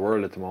player in the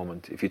world at the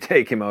moment. If you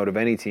take him out of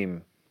any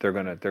team, they're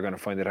gonna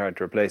find it hard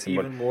to replace him.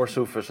 Even more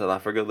so for South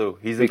Africa, though.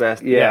 He's the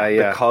best.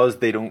 Yeah. Because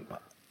they don't.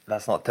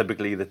 That's not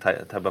typically the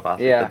type of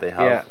athlete Yeah, that they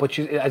have. yeah. But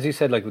as you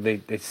said, like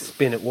they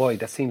spin it wide.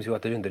 That seems to be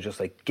what they're doing. They're just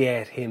like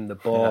get him the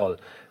ball.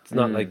 It's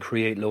not like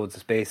create loads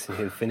of space and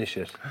he'll finish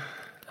it.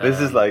 This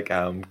is like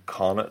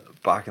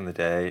Connacht back in the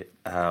day.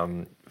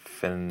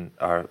 Fionn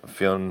Carr.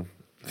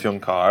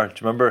 Do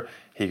you remember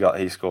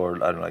he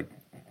scored, I don't know, like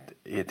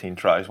 18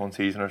 tries one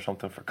season or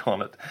something for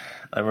Connacht.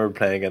 I remember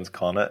playing against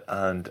Connacht,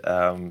 and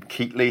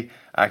Keatley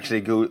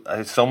actually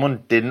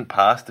someone didn't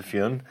pass to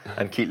Fionn,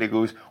 and Keatley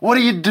goes, "What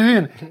are you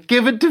doing?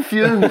 Give it to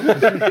Fionn."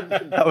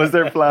 That was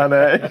their plan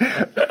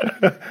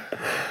A.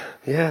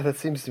 Yeah, that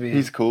seems to be.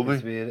 He's cool, seems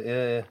to be it.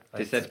 Yeah.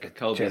 They said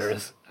Colby's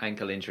generous.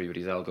 ankle injury, but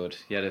he's all good.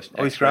 He had an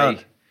he's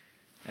X-ray.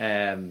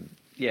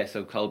 Yeah,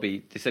 so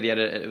Colby, they said he had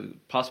a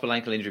possible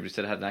ankle injury, but he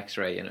said he had an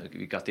X-ray and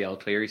he got the all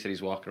clear. He said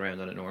he's walking around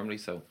on it normally,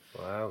 so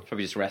Wow.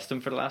 probably just rest him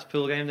for the last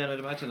pool game then, I'd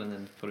imagine, and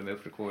then put him out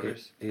for the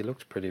quarters. He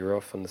looked pretty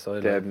rough on the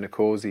sideline. They have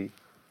Nkosi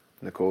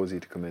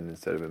to come in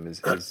instead of him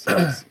is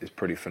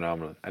pretty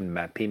phenomenal, and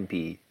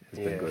Mapimpi has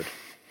been good.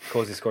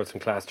 Cozy scored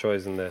some class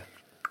tries in the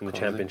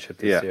championship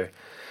this Yeah.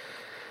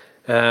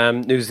 year.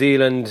 New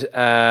Zealand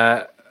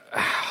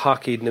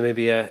hockeyed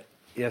Namibia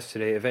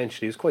yesterday.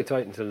 Eventually, it was quite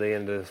tight until the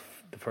end of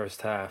the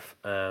first half.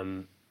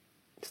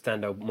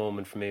 Standout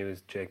moment for me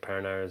was TJ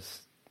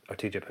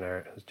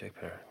Panarin. Who's Jake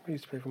Panarin? He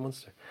used to play for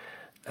Munster.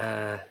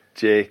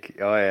 Jake,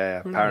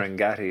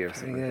 Parangati or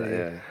something like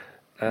that.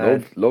 Yeah.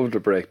 Loved the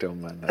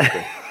breakdown, man. That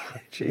day.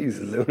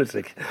 Jesus,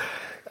 lunatic.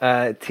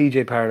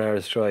 TJ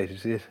Paranara's try. Did you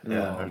see it?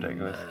 Yeah,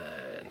 ridiculous.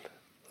 Man.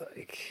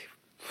 Like,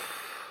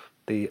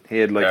 He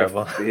had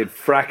he had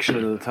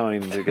fractional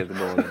time to get the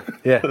ball in.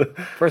 yeah.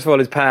 First of all,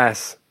 his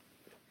pass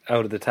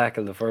out of the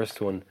tackle, the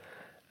first one,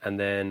 and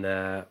then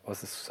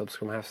what's the sub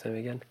scrum half's name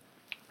again?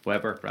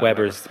 Brad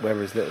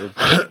Weber's little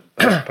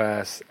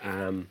pass,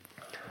 and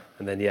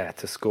then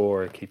to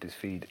score and keep his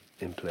feet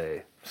in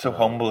play. So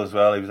humble as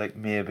well. He was like,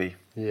 maybe.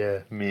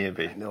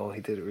 Maybe. No,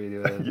 he did it really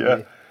well. Yeah. Didn't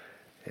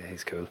he? Yeah,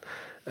 he's cool.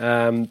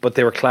 But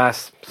they were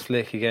class,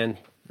 slick again.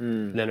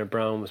 Leonard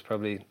Brown was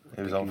probably.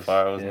 He was on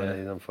fire, wasn't he? Yeah,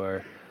 he's on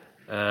fire.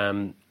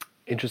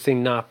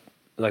 Interesting, not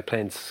like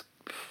playing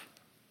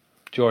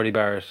Geordie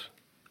Barrett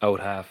out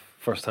half,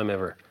 first time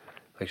ever.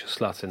 Like just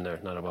slots in there,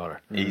 not a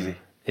bother. Easy.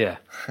 Yeah.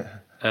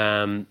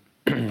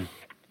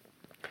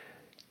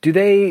 Do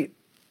they,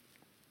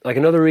 like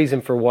another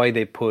reason for why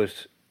they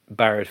put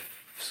Bowden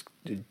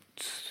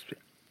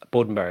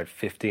Barrett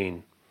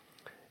 15,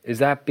 is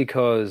that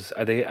because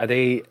are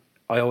they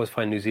I always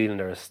find New Zealand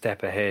are a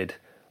step ahead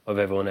of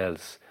everyone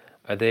else.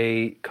 Are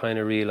they kind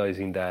of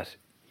realising that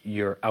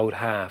your out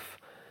half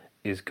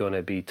is going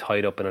to be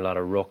tied up in a lot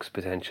of rucks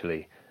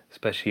potentially,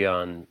 especially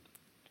on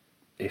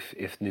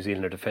if New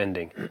Zealand are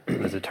defending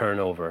and there's a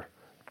turnover,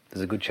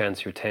 there's a good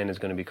chance your 10 is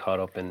going to be caught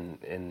up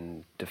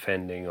in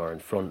defending or in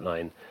front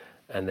line,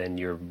 and then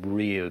your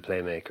real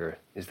playmaker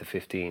is the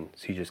 15.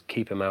 So you just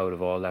keep him out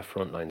of all that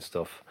front line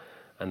stuff,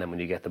 and then when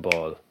you get the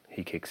ball,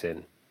 he kicks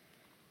in.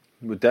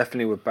 But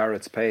definitely with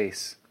Barrett's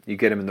pace, you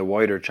get him in the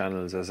wider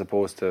channels as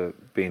opposed to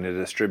being a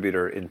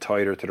distributor in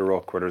tighter to the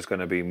ruck where there's going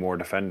to be more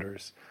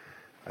defenders.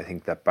 I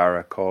think that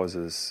Barrett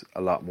causes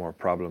a lot more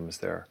problems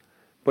there.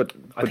 But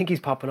I think he's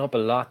popping up a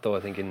lot, though. I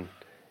think in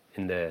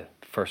the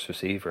first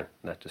receiver,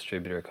 that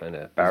distributor kind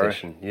of Barrett?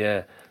 position.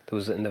 Yeah, there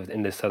was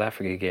in the South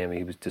Africa game,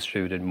 he was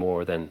distributed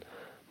more than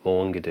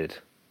Mo'unga did.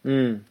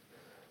 Who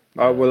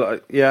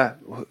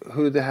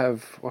they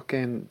have? What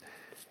game?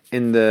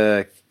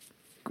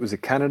 Was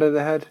it Canada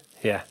they had?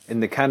 Yeah, In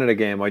the Canada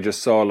game, I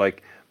just saw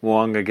like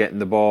Mo'unga getting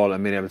the ball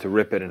and being able to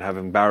rip it, and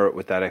having Barrett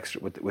with that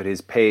extra with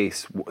his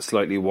pace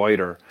slightly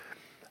wider.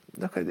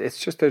 Look, it's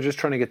just they're just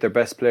trying to get their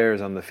best players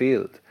on the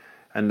field.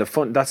 And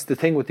that's the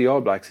thing with the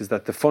All Blacks, is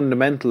that the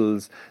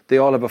fundamentals, they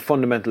all have a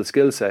fundamental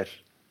skill set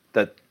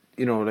that,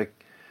 like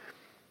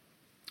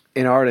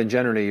in Ireland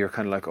generally you're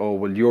kind of like, oh,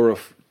 well,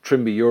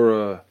 Trimby,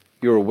 you're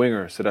a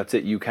winger, so that's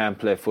it, you can't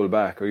play full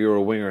back, or you're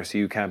a winger, so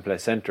you can't play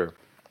centre.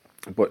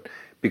 But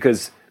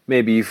because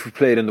maybe you've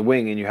played in the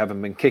wing and you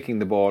haven't been kicking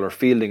the ball or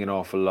fielding an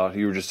awful lot,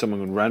 you were just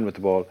someone who ran with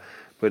the ball.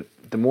 But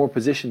the more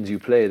positions you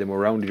play, the more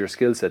rounded your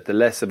skill set, the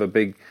less of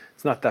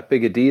it's not that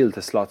big a deal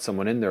to slot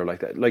someone in there like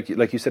that. Like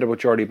you said about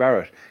Geordie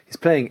Barrett, he's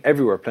playing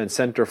everywhere, playing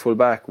centre, full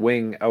back,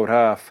 wing, out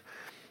half.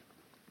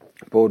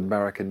 Bowden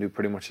Barrett can do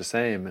pretty much the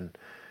same, and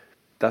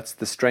that's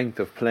the strength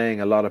of playing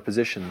a lot of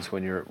positions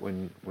when you're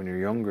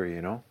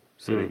younger,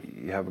 so that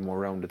you have a more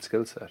rounded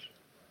skill set.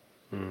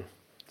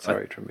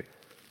 Sorry, Trimby.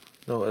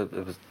 No, it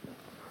was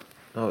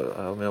No,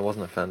 I mean I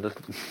wasn't offended.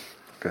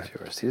 It's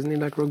your season, you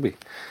like rugby.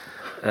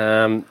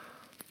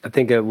 I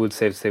think I would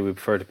safe to say we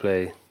prefer to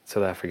play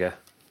South Africa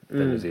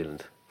than New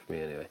Zealand, for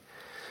me anyway.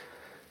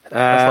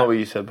 That's not what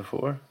you said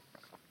before.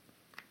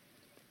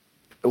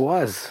 It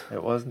was.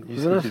 It wasn't. You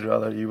Wasn't said it? you'd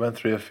rather. You went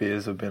through a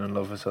phase of being in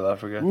love with South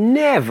Africa,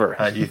 Never.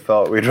 and you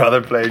thought we'd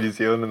rather play New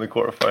Zealand in the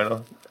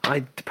quarterfinal.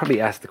 I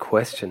probably asked the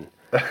question.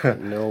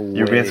 No way.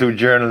 You're being so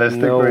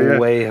journalistic, No were you?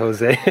 way,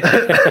 Jose.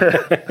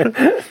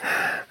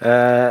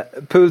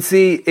 Pool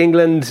C,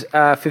 England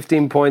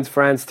 15 points,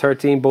 France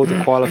 13. Both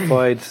are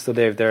qualified, so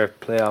they have their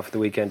playoff the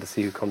weekend to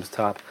see who comes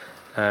top.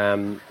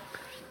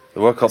 The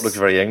World Cup looks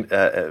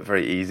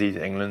very easy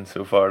to England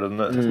so far, doesn't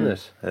it? Doesn't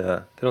it?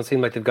 Yeah, They don't seem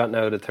like they've gotten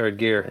out of third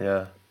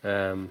gear.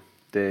 yeah.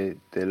 They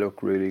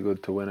look really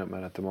good to win it,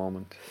 man, at the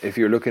moment. If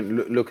you're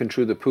looking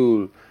through the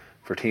pool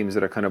for teams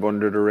that are kind of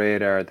under the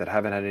radar, that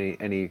haven't had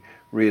any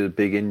real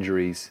big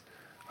injuries,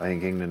 I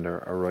think England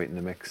are right in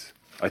the mix.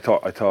 I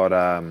thought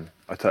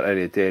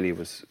Elliot Daly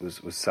was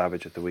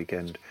savage at the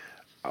weekend.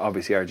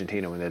 Obviously,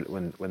 Argentina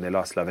when they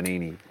lost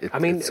Lavanini,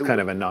 it's kind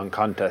of a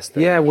non-contest.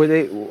 Yeah,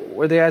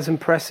 were they as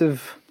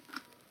impressive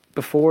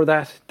before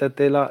that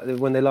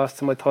when they lost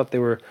them? I thought they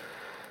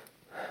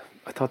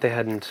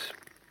hadn't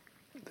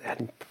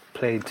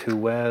played too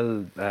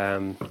well.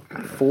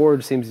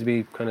 Ford seems to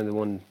be kind of the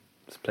one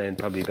that's playing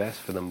probably best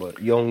for them, but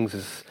Youngs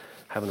is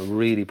having a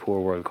really poor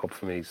World Cup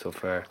for me so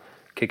far,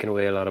 kicking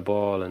away a lot of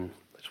ball, and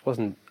I just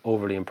wasn't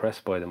overly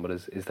impressed by them. But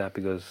is that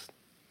because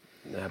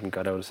they haven't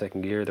got out of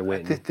second gear? They're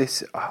waiting.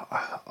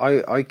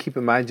 I keep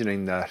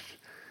imagining that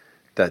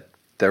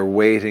they're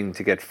waiting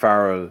to get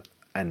Farrell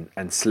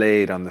and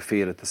Slade on the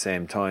field at the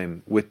same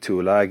time with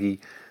Tuolagi,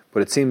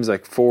 but it seems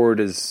like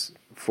was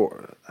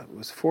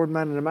Ford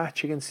man in the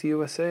match against the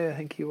USA? I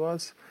think he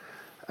was.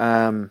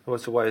 So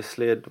why is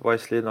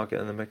Slade not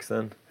getting in the mix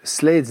then?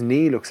 Slade's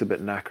knee looks a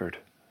bit knackered.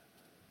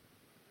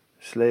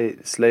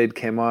 Slade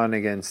came on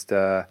against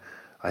the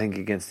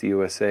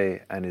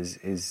USA, and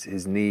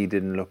his knee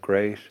didn't look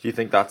great. Do you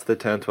think that's the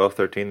 10, 12,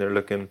 13 they're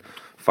looking?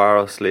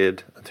 Farrell,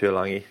 Slade and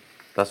Tuolangi.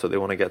 That's what they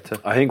want to get to.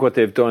 I think what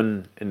they've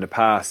done in the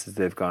past is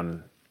they've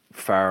gone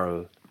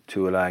Farrell,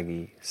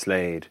 Tuolagi,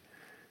 Slade.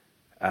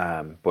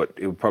 But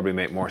it would probably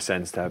make more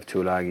sense to have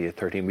Tuolagi at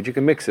 13. But you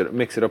can mix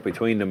it up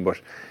between them.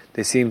 But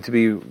they seem to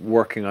be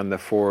working on the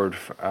Ford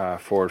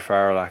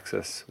Farrell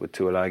axis with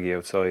Tuolagi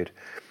outside,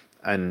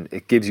 and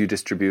it gives you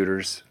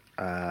distributors.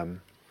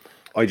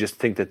 I just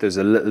think that there's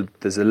a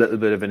little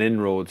bit of an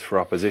inroads for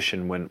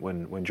opposition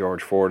when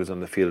George Ford is on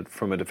the field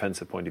from a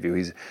defensive point of view.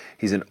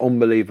 He's an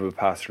unbelievable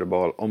passer of the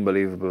ball,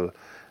 unbelievable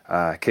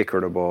kicker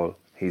of the ball.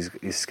 His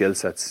skill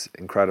set's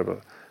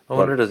incredible. I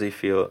wonder, does he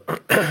feel,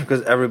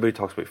 because everybody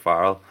talks about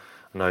Farrell,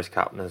 and now he's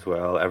captain as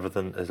well,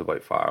 everything is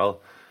about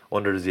Farrell. I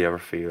wonder, does he ever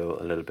feel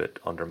a little bit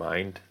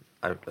undermined?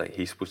 Like,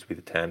 he's supposed to be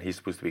the 10, he's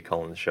supposed to be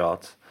calling the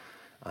shots,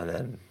 and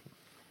then,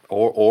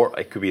 or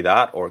it could be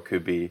that, or it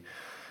could be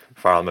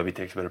Farrell maybe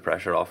takes a bit of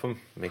pressure off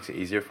him, makes it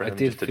easier for him. I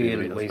did just to do feel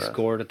what he does when he best.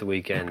 scored at the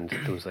weekend,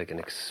 there was like an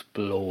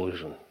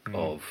explosion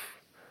of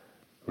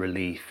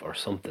relief or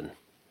something.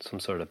 Some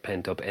sort of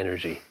pent up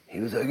energy. He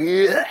was like,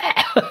 yeah!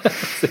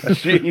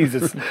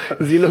 Jesus.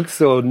 Because he looked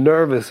so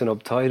nervous and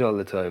uptight all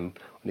the time.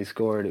 When he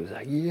scored, he was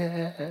like,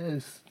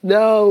 yes,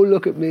 no,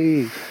 look at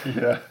me.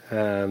 Yeah.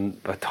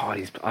 But I thought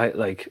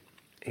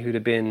he would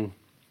have been,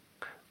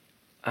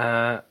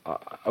 I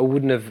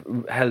wouldn't have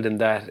held him in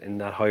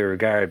that high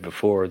regard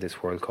before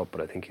this World Cup,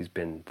 but I think he's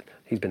been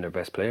their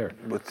best player.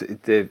 But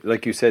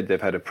like you said, they've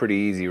had a pretty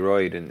easy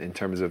ride in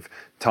terms of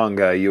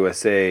Tonga,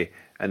 USA,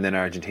 and then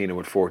Argentina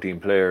with 14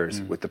 players,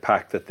 with the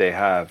pack that they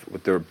have,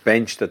 with their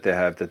bench that they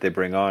have, that they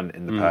bring on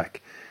in the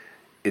pack.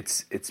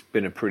 It's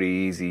been a pretty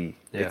easy.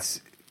 Yeah.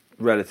 It's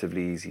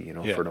relatively easy,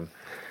 for them.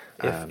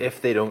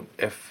 If they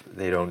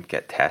don't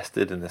get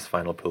tested in this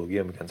final pool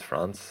game against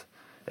France,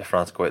 if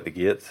France go out the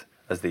gates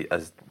as they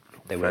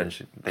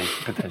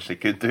potentially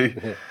could do,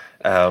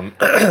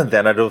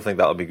 then I don't think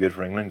that'll be good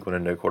for England going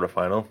into a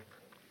quarter-final,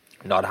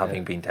 not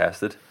having been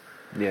tested.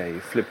 Yeah, you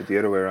flip it the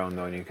other way around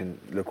though, and you can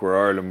look where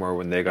Ireland were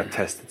when they got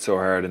tested so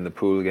hard in the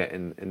pool,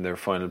 in their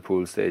final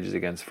pool stages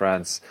against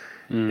France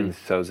in the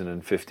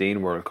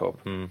 2015 World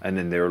Cup, and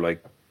then they were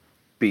like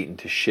beaten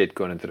to shit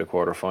going into the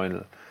quarter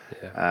final.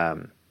 Yeah.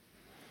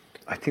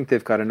 I think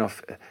they've got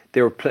enough.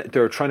 They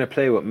were trying to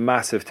play with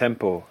massive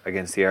tempo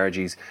against the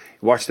RGs.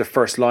 Watch the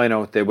first line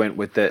out. They went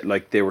with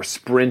they were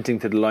sprinting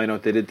to the line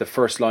out. They did the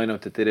first line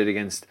out that they did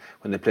against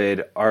when they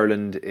played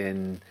Ireland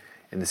in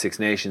the Six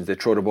Nations. They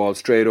throw the ball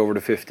straight over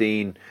to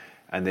 15,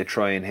 and they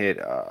try and hit.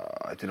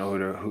 I don't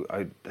know who.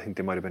 I think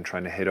they might have been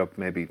trying to hit up.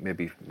 Maybe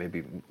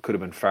could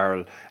have been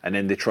Farrell, and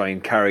then they try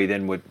and carry.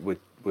 Then with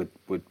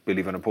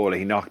Billy Vanapola,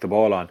 he knocked the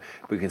ball on.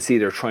 But you can see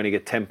they're trying to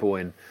get tempo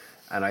in,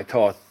 and I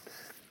thought.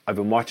 I've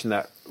been watching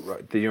that. I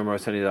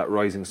was telling you that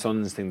Rising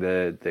Suns thing,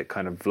 the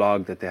kind of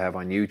vlog that they have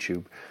on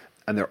YouTube,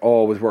 and they're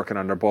always working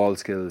on their ball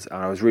skills.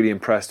 And I was really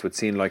impressed with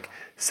seeing like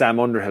Sam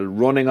Underhill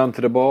running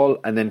onto the ball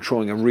and then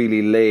throwing a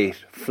really late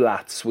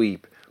flat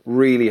sweep,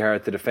 really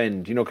hard to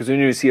defend. Because when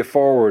you see a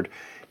forward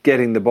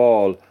getting the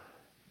ball,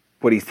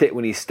 But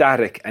when he's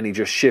static and he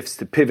just shifts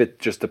to pivot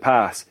just to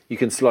pass, you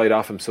can slide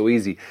off him so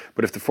easy.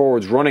 But if the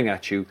forward's running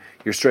at you,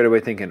 you're straight away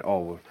thinking, oh,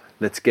 well,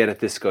 let's get at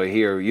this guy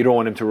here. You don't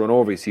want him to run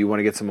over you, so you want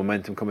to get some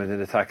momentum coming into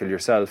the tackle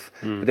yourself.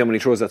 But then when he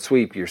throws that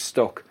sweep, you're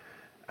stuck.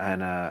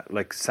 And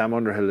like Sam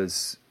Underhill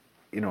is,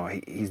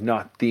 he's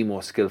not the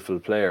most skillful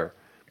player,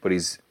 but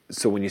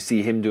so when you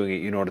see him doing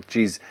it, you know that,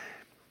 geez,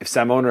 if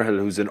Sam Underhill,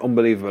 who's an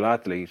unbelievable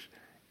athlete,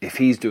 if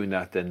he's doing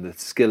that, then the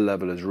skill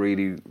level is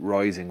really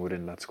rising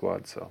within that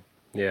squad. So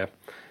yeah,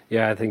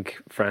 I think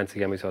France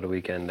again. We saw the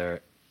weekend there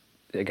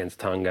against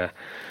Tonga.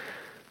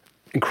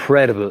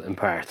 Incredible in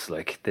parts.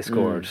 Like they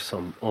scored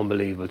some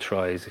unbelievable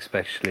tries,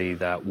 especially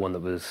that one that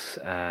was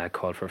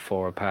called for a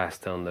forward pass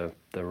down the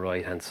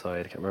right hand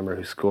side. I can't remember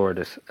who scored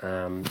it.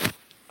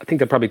 I think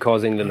that probably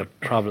caused England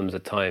problems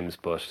at times,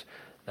 but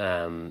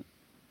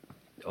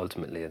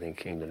ultimately I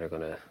think England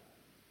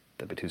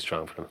they'll be too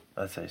strong for them.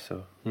 I'd say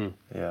so.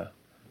 Yeah,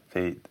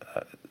 they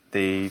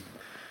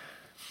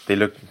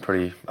look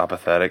pretty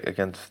apathetic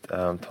against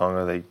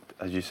Tonga. They,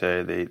 as you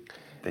say,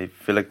 they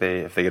feel like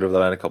if they get over the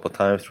line a couple of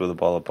times, throw the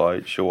ball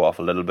about, show off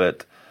a little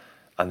bit,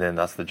 and then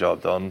that's the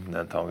job done. And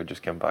then Tonga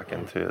just came back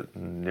into it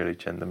and nearly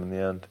chinned them in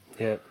the end.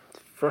 Yeah, it's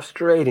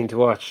frustrating to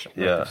watch.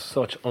 Yeah, like,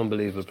 such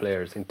unbelievable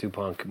players. I think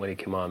Dupont, when he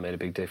came on, made a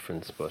big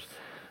difference. But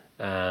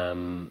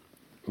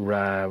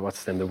what's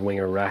his name? The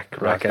winger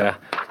Raka.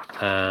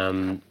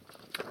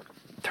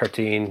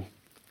 13.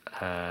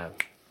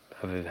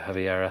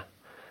 Javiera.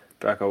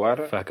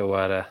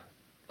 Fakawada.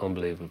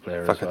 Unbelievable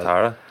player.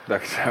 Fakatara.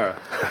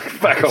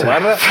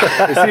 Fakawada.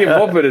 Is he a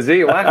muppet? Is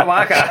he waka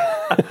waka?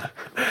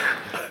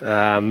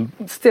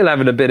 Still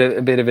having a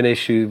bit of an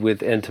issue with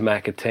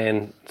Ntamaka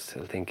 10.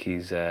 Still think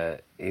he's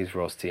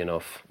rusty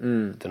enough.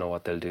 Don't know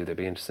what they'll do. They'll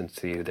be interesting to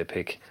see who they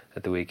pick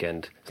at the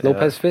weekend. Is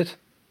Lopez fit?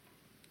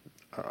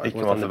 He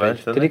came off the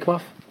bench, did he come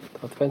off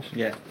the bench?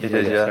 Yeah, he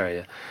did. Yeah.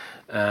 Sorry,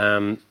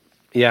 yeah.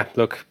 Yeah.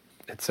 Look,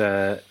 it's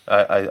I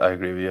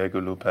agree with you. I go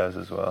Lopez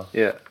as well.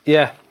 Yeah,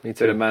 me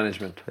too. Bit of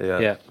management.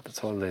 Yeah.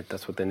 That's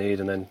what they need,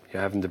 and then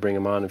you're having to bring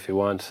him on if you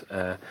want.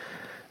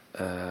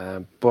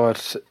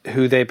 But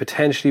who they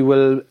potentially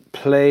will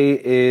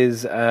play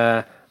is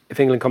if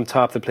England come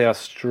top, they play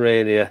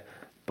Australia.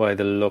 By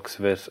the looks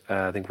of it,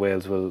 I think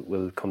Wales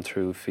will come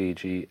through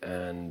Fiji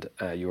and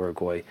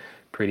Uruguay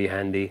pretty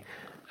handy.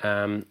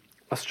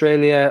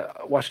 Australia,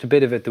 watched a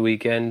bit of it the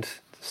weekend.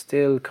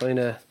 Still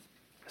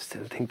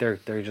think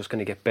they're just going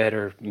to get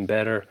better and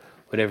better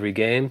with every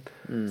game.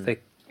 They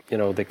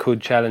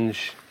could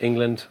challenge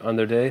England on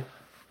their day.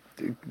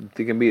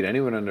 They can beat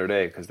anyone on their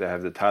day because they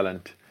have the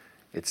talent.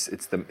 It's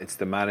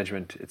the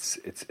management.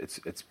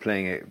 It's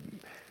playing it,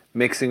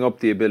 mixing up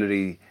the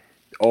ability,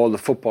 all the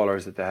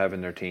footballers that they have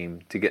in their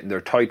team to get their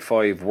tight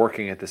five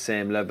working at the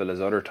same level as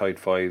other tight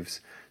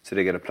fives, so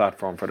they get a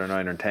platform for their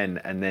 9 or 10,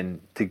 and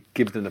then to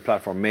give them the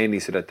platform mainly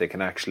so they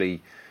can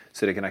actually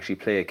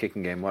play a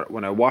kicking game.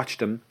 When I watched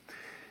them,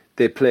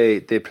 they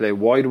play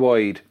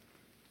wide,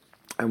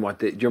 and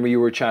do you remember you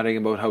were chatting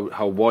about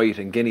how White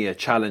and Guinea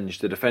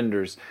challenged the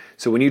defenders?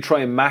 So when you try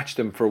and match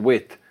them for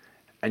width,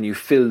 and you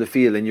fill the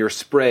field and you're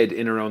spread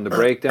in around the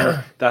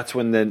breakdown, that's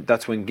when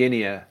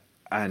Guinea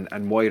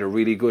and White are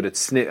really good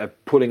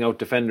at pulling out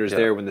defenders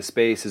there when the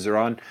spaces are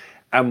on.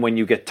 And when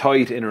you get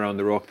tight in around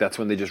the ruck, that's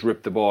when they just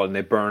rip the ball and they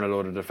burn a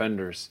load of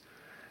defenders.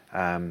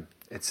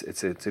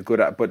 It's a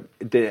good, but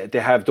they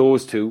have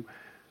those two,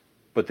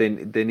 but they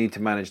need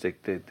to manage the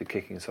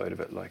kicking side of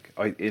it. Like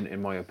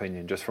in my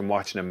opinion, just from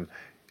watching them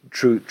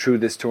through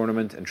this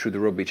tournament and through the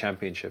Rugby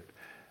Championship,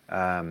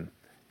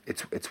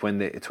 it's when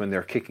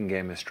their kicking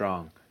game is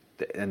strong,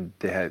 and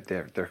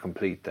they're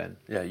complete then.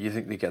 Yeah, you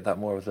think they get that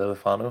more with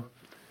Lillifano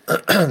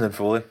than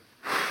Foley?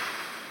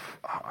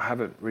 I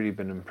haven't really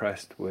been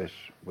impressed with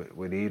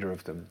either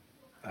of them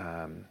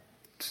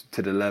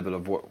to the level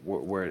of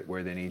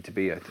where they need to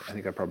be. I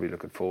think I'd probably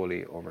look at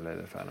Foley over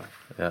Lillifano.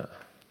 Yeah.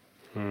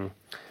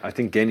 I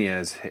think Guinea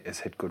has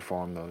hit good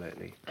form though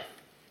lately.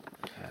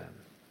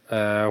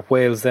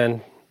 Wales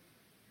then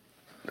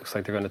looks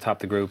like they're going to top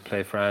the group,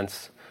 play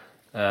France.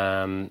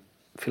 I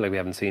feel like we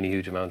haven't seen a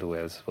huge amount of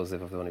Wales. I suppose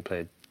they've only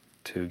played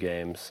 2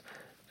 games.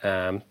 Be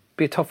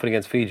a tough one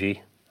against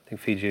Fiji. I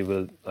think Fiji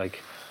will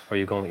Or are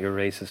you going with your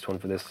racist one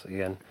for this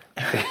again?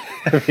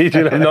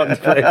 Fiji will have nothing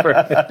to play for.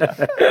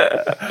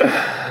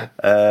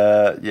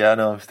 Yeah,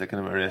 no, I'm sticking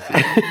to my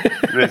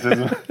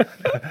racism.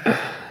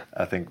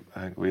 I think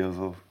Wales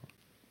will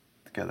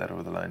get that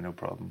over the line, no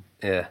problem.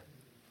 Yeah.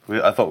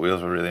 I thought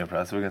Wales were really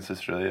impressive against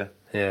Australia.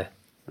 Yeah.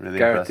 Really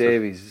Gareth impressive.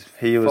 Davies,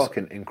 he was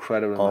fucking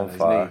incredible on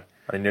fire.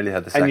 I nearly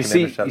had the second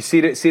intercept.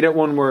 You see that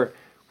one where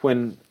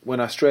when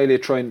Australia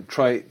try and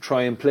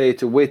play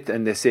to width,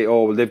 and they say,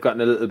 oh well, they've gotten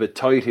a little bit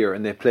tight here,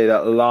 and they play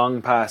that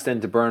long pass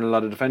then to burn a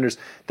lot of defenders.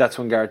 That's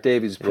when Gareth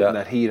Davies was putting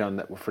that heat on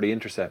that for the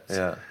intercepts.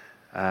 Yeah.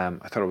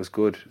 I thought it was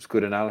good. It was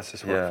good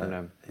analysis work from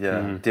them.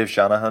 Yeah, Dave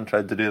Shanahan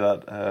tried to do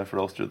that for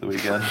Ulster at the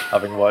weekend,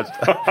 having watched.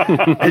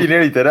 He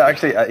nearly did it.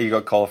 Actually, he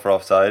got called for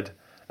offside,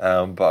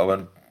 but I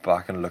went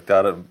back and looked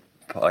at it.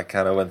 I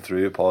kind of went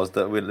through it, paused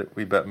it,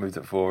 we bit, moved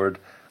it forward,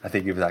 I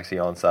think he was actually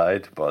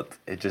onside, but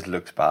it just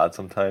looks bad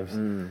sometimes,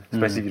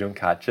 especially if you don't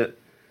catch it.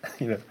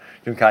 You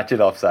don't catch it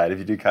offside. If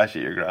you do catch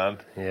it, you're grand.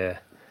 Yeah,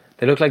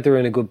 they look like they're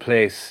in a good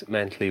place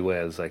mentally.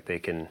 Wales, like they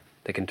can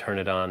turn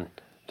it on,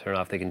 turn it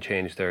off. They can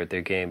change their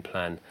game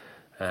plan,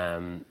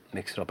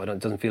 mix it up. It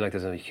doesn't feel like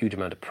there's a huge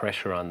amount of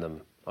pressure on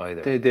them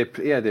either.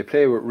 They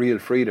play with real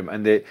freedom,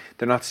 and they're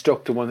not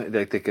stuck to one.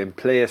 They can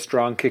play a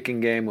strong kicking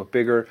game with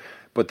bigger,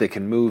 but they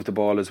can move the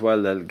ball as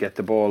well. They'll get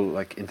the ball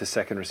like into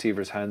second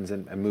receiver's hands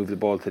and move the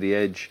ball to the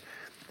edge.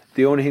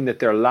 The only thing that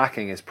they're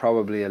lacking is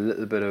probably a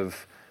little bit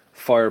of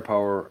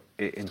firepower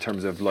in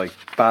terms of like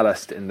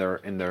ballast in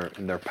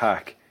their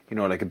pack. You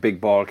know, like a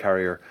big ball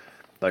carrier.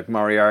 Like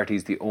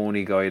Moriarty's the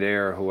only guy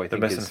there who I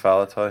think they're missing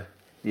Falatay.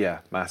 Yeah,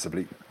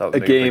 massively. That would A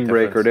make a big game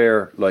breaker difference.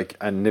 there. Like,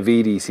 and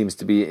Navidi seems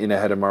to be in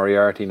ahead of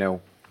Moriarty now,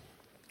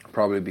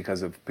 probably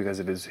because of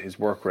his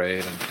work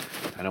rate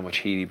and how much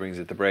heat he brings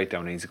at the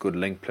breakdown. And he's a good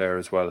link player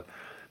as well.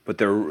 But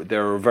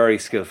they're a very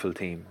skillful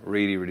team,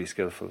 really, really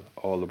skillful,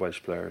 all the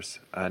Welsh players.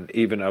 And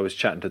even I was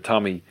chatting to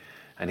Tommy,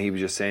 and he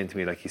was just saying to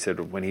me, like he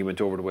said, when he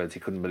went over to Wales, he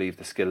couldn't believe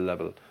the skill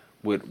level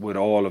with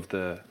all of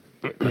the,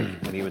 like,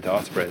 when he went to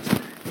Ospreys.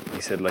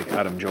 He said, like,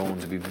 Adam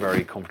Jones would be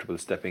very comfortable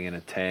stepping in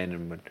at 10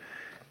 and would...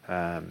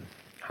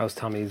 How's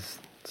Tommy's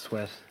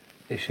sweat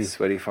issue?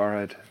 Sweaty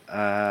forehead.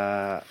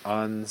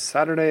 On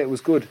Saturday it was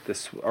good.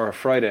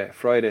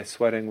 Friday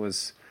sweating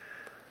was...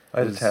 I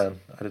had a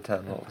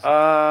 10. What was it?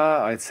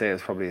 I'd say it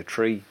was probably a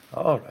 3.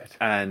 All right.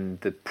 And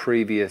the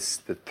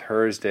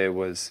Thursday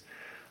was,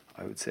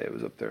 I would say it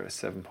was up there at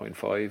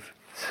 7.5.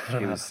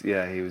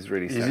 He was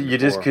really. You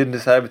just couldn't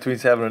decide between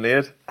 7 and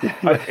 8.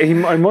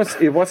 I must.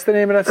 What's the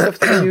name of that stuff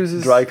that he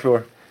uses? Dry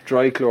chlor.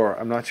 Dry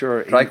chlor. I'm not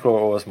sure. Dry chlor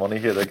owe us money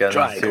here. They're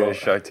getting serious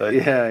shouts out.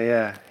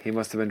 Yeah. He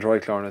must have been dry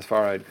chlor on his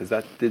forehead because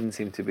that didn't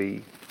seem to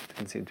be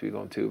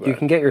going too bad. You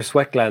can get your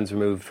sweat glands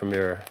removed from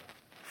your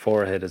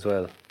forehead as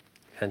well,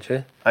 can't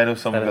you? I know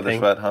someone got their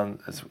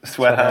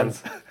sweat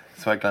hands,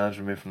 sweat glands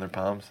removed from their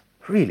palms.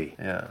 Really?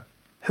 Yeah.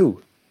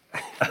 Who?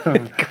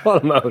 Call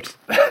him out.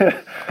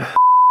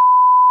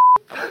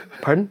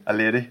 Pardon? A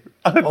lady.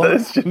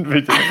 This shouldn't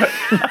be doing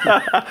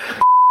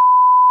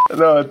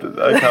No, I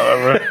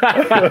can't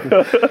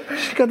remember.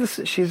 She got this.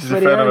 She's She's a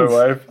sweaty friend hands. of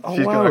my wife. Oh,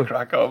 She's wow. gonna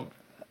crack up.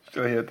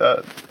 She'll hate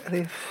that.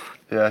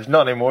 Yeah,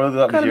 not anymore.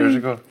 That was years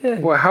ago. Yeah.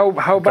 Well, how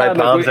bad?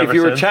 palms Like, if ever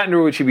you were since. chatting to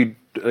her, would she be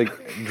like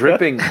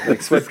dripping,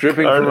 like sweat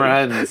dripping from her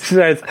hands? She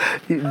starts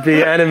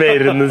being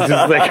animated and there's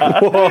just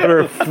like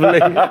water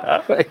fling.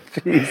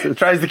 Like, Jesus.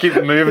 Tries to keep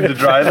them moving to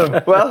dry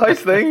them. Well, how's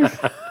things?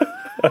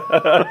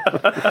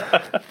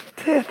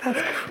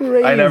 That's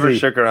crazy. I never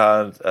shook her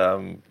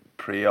hand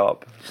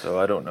pre-op, so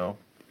I don't know.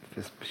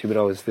 She would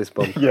always fist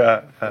bump.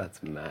 Yeah.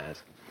 That's mad.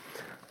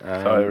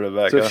 Sorry,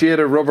 Rebecca. So if she had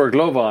a rubber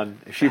glove on,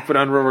 if she put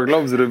on rubber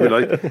gloves, it would be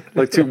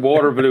like 2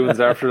 water balloons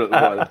after a little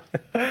while.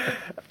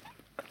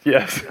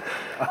 Yes.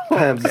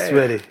 Palms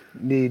sweaty,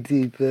 knee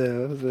deep.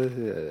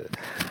 Simon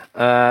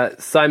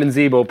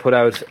Zebo put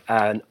out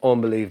an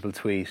unbelievable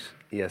tweet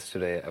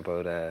yesterday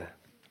about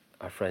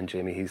our friend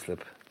Jamie Heaslip,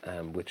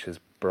 which has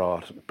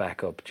brought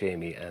back up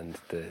Jamie and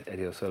the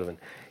Eddie O'Sullivan.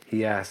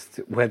 He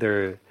asked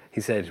he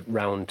said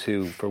round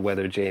 2 for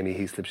whether Jamie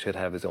Heaslip should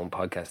have his own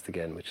podcast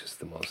again, which is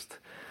the most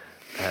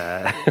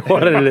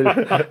what a little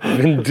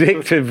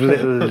vindictive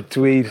little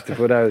tweet to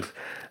put out.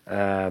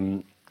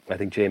 I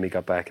think Jamie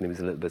got back and he was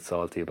a little bit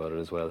salty about it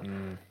as well.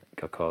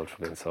 Got called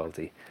for being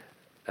salty.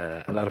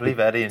 I believe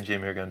Eddie and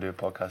Jamie are going to do a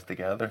podcast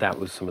together. That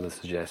was some of the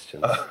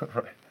suggestions.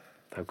 Right.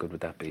 How good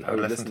would that be? I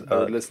would listen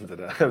to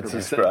that. I would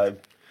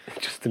subscribe.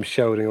 Just them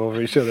shouting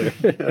over each other.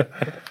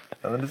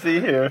 Nothing to see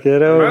here.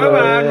 Get over Move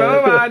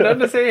on, nothing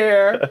to see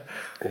here.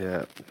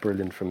 Yeah,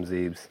 brilliant from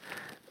Zeebs.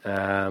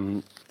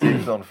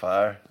 He's on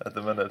fire at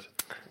the minute.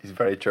 He's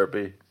very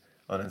chirpy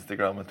on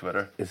Instagram and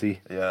Twitter. Is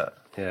he? Yeah.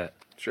 Yeah.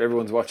 Sure,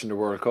 everyone's watching the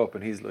World Cup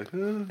and he's like,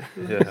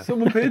 Yeah.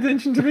 someone pay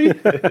attention to me.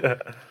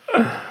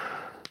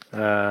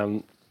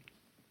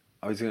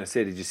 I was going to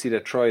say, did you see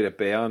that try that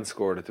Bayonne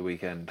scored at the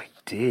weekend?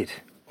 Did.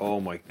 Oh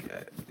my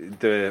God.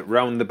 The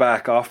round the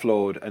back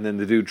offload and then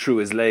the dude threw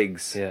his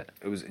legs. Yeah.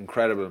 It was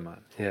incredible,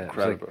 man. Yeah.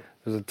 Incredible.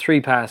 There was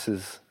 3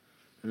 passes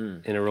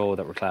in a row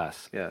that were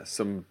class. Yeah,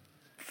 some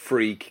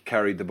freak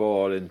carried the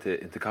ball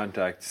into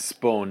contact,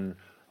 spun,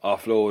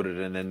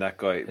 offloaded, and then that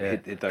guy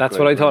hit that That's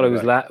guy what I thought I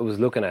round the was back.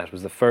 looking at,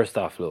 was the first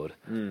offload.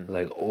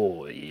 Like,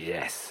 oh,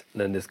 yes.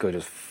 And then this guy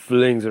just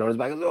flings it on his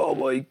back. Oh,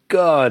 my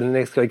God. And the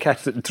next guy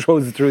catches it and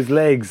throws it through his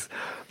legs.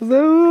 I was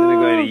like, Then the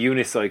oh. guy in a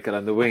unicycle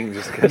on the wing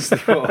just catches the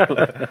ball.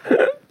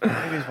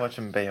 Maybe he's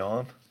watching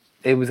Bayonne.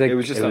 It was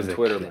just on a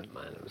Twitter, clip,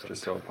 man. It was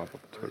Just on saw it pop up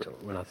on Twitter.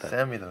 We're not that.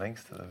 Send me the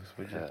links to those,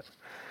 would you?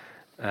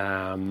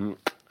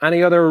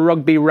 Any other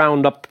rugby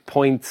roundup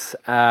points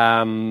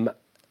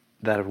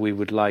that we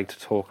would like to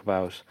talk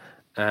about?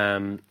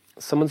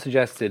 Someone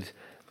suggested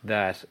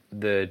that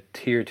the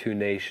Tier 2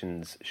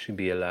 nations should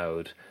be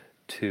allowed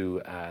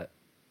to...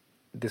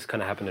 this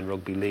kind of happened in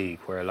rugby league,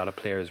 where a lot of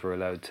players were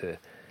allowed to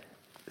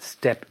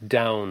step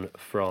down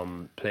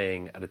from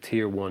playing at a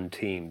Tier 1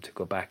 team to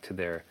go back to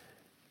their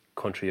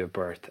country of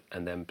birth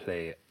and then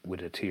play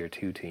with a tier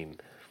 2 team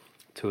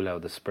to allow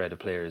the spread of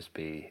players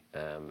be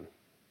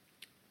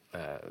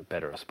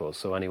better, I suppose.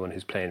 So anyone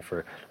who's playing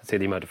for, let's say,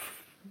 the amount of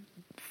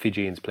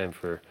Fijians playing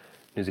for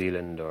New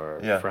Zealand or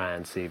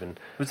France even.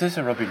 Was this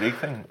a rugby league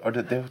thing, or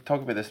did they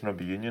talk about this in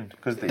rugby union?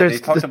 Because they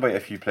talked about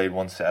if you played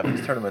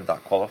 1/7s tournament,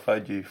 that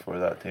qualified you for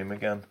that team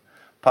again.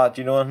 Pat,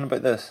 do you know anything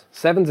about this?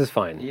 7s is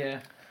fine.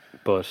 Yeah.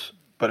 But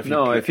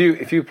if you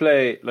if you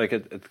play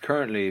like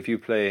currently, if you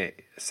play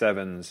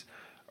 7s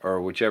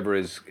or whichever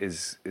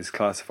is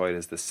classified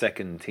as the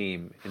second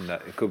team in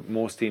that,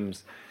 most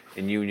teams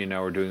in union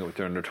now are doing it with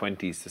their under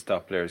 20s to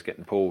stop players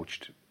getting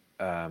poached,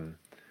 going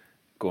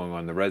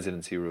on the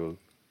residency rule.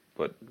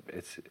 But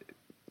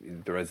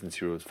the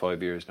residency rule is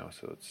 5 years now,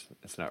 so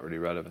it's not really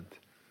relevant.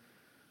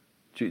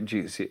 Do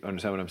you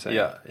understand what I'm saying?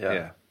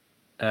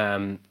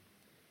 Yeah.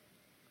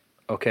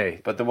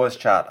 Okay. But there was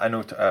chat. I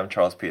know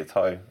Charles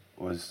Piatow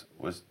was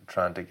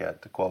trying to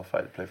get to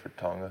qualify to play for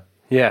Tonga.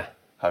 Yeah.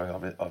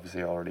 Having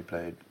obviously already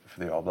played for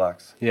the All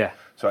Blacks. Yeah.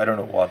 So I don't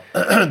know what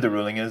the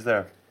ruling is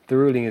there. The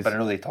ruling is... But I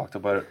know they talked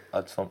about it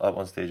at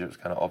one stage. It was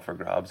kind of up for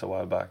grabs a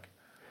while back.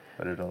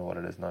 But I don't know what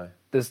it is now.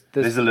 This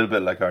is a little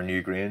bit like our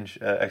New Grange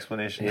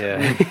explanation.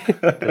 Yeah.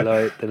 the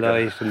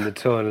light and the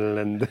tunnel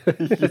and...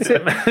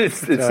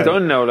 it's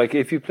done now. Like,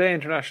 if you play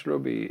international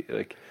rugby,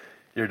 like...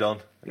 You're done.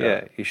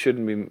 Yeah, you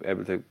shouldn't be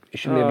able to... You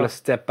shouldn't be able to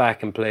step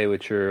back and play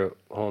with your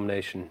home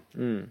nation.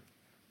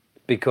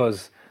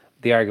 Because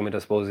the argument, I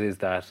suppose, is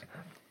that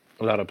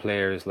a lot of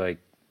players like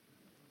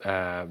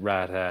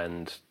Rata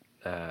and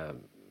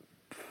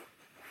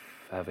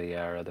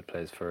Faviara that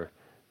plays for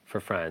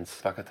France.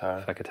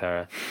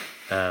 Fakatara.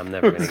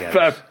 Never going to get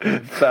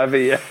it.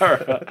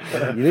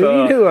 Faviara. You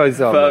knew who I was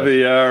talking about.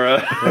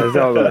 Faviara. I was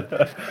talking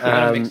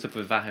about. Mixed up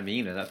with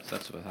Vahamina.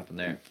 That's what happened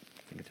there.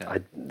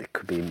 There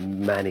could be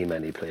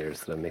many players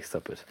that I'm mixed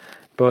up with.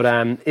 But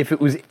if it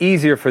was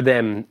easier for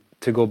them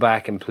to go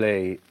back and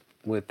play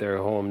with their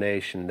home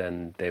nation,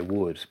 then they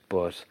would.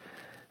 But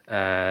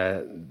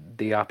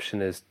the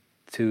option is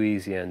too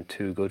easy and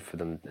too good for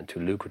them and too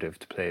lucrative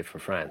to play for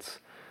France.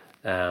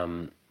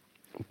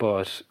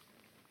 But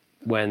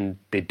when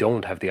they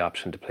don't have the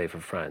option to play for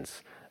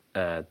France,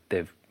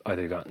 they've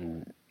either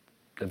gotten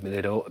a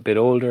bit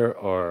older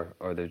or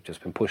they've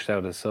just been pushed out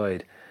of the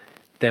side.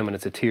 Then when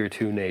it's a tier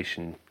 2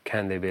 nation,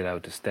 can they be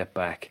allowed to step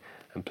back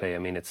and play? I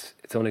mean, it's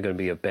only going to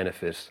be a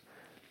benefit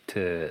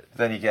to...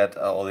 Then you get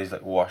all these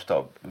like washed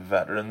up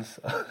veterans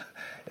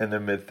in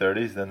their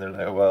mid-30s. Then they're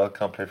like, well, I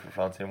can't play for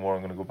France anymore.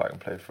 I'm going to go back and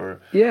play for...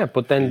 Yeah,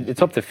 but then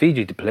it's up to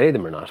Fiji to play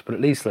them or not. But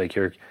at least like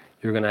you're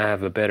going to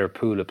have a better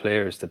pool of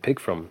players to pick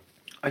from.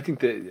 I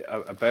think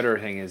a better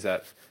thing is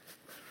that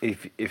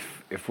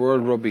if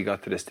World Rugby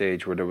got to the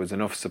stage where there was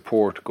enough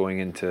support going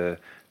into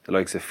the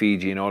likes of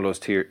Fiji and all those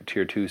tier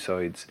 2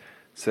 sides,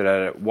 so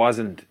that it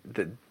wasn't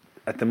that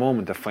at the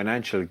moment the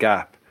financial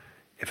gap,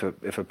 if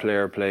a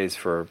player plays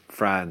for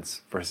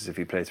France versus if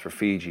he plays for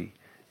Fiji,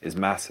 is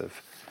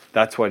massive.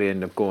 That's why they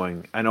end up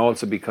going, and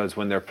also because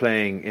when they're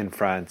playing in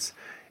France,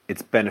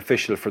 it's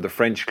beneficial for the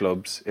French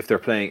clubs if they're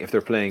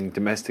playing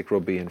domestic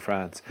rugby in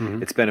France.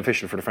 Mm-hmm. It's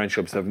beneficial for the French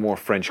clubs to have more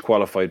French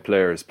qualified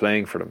players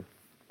playing for them.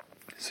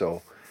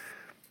 So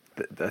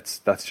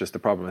that's just the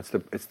problem. It's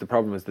the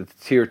problem is that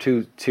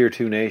the tier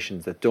two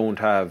nations that don't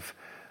have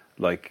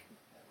like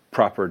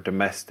proper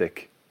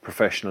domestic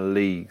professional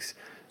leagues.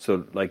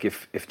 So like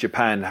if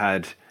Japan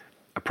had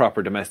a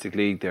proper domestic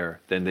league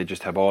there, then they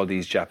just have all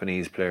these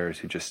Japanese players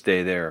who just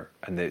stay there,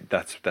 and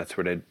that's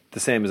where they, the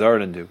same as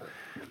Ireland do.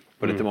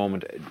 But at the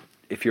moment,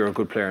 if you're a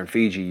good player in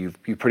Fiji,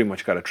 you've pretty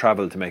much got to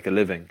travel to make a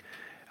living,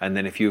 and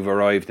then if you've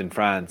arrived in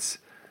France,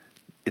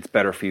 it's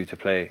better for you to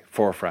play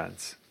for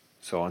France.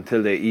 So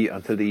until they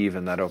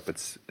even that up,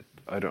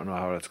 I don't know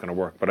how that's going to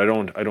work. But I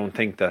don't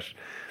think that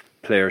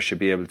players should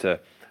be able to.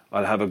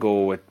 I'll have a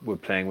go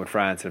with playing with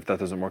France, and if that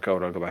doesn't work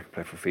out, I'll go back and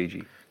play for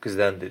Fiji. Because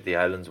then the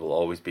islands will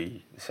always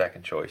be the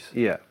second choice.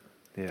 Yeah.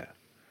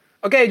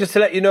 Okay, just to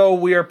let you know,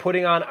 we are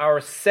putting on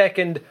our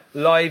second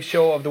live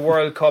show of the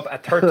World Cup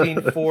at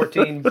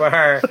 1314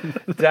 Bar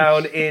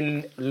down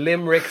in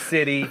Limerick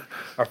City.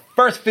 Our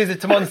first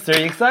visit to Munster. Are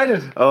you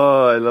excited?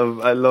 Oh,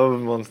 I love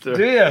Munster.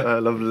 Do you? I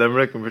love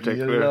Limerick in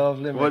particular. You love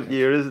Limerick. What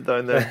year is it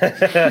down there?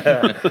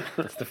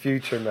 It's the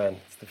future, man.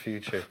 It's the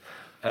future.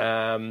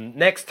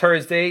 Next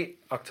Thursday,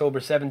 October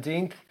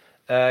 17th.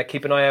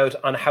 Keep an eye out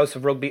on House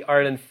of Rugby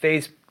Ireland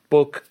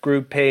Facebook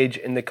group page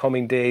in the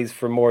coming days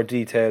for more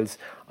details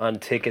on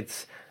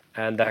tickets,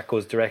 and that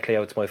goes directly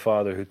out to my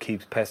father, who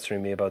keeps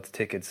pestering me about the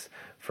tickets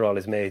for all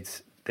his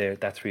mates. There,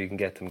 that's where you can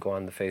get them. Go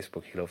on the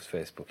Facebook. He loves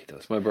Facebook. He does.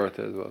 It's my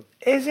birthday as well.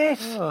 Is it?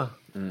 Oh.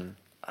 18th,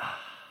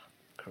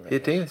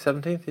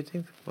 17th,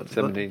 18th?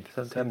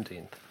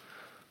 17th.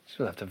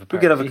 Still have to have a We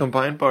party. could have a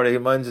combined party.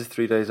 Mine's is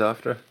 3 days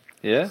after.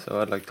 Yeah. So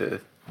I'd like to.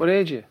 What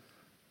age are you?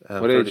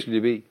 What age will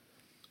you be?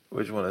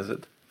 Which one is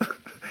it?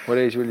 What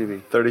age will you be?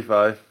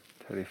 35.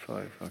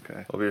 35.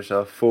 Okay. Over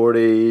yourself.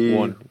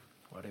 41.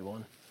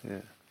 41. Yeah.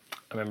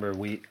 I remember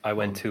I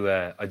went to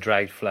I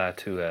dragged Fla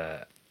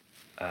to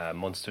a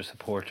Munster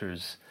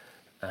supporters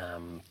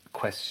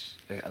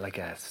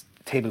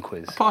table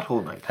quiz.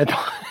 Pothole night.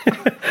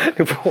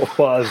 It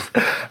was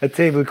a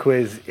table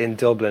quiz in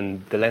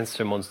Dublin, the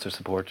Leinster Munster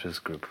supporters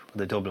group,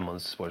 the Dublin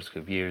Munster supporters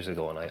group years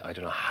ago, and I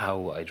don't know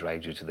how I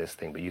dragged you to this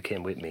thing, but you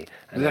came with me.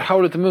 Is it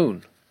Howl at the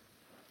Moon?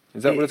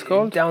 Is that what it's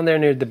called? Down there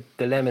near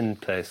the Lemon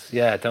place.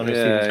 Yeah, down near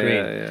Stephen's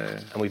Green. Yeah.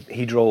 And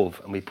he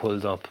drove, and we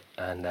pulled up,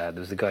 and there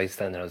was a guy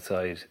standing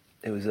outside.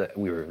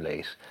 We were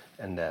late,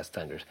 and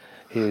standard.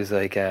 He was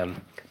like,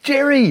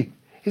 Jerry,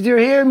 is your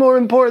hair more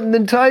important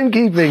than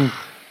timekeeping?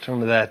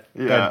 Remember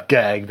that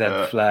gag,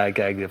 that flag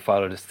gag that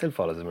followed us, still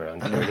follows him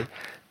around, clearly.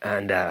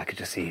 And I could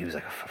just see he was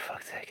like, oh, for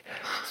fuck's sake.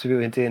 So we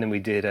went in and we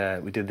did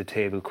the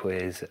table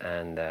quiz,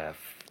 and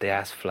they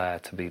asked Fla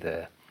to be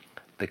the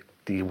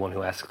one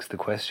who asks the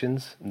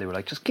questions, and they were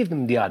like, just give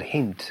them the odd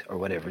hint or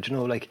whatever, do you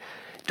know, like,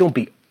 don't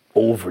be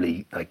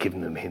overly like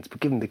giving them hints, but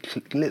give them the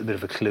little bit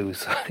of a clue.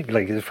 So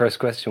like the first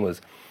question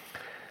was,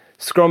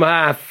 scrum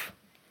half,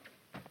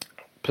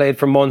 played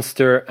for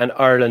Munster and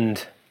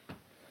Ireland,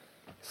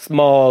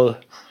 small,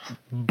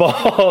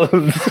 bald,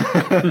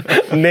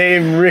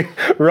 name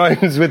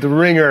rhymes with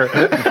ringer.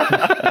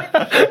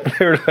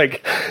 They were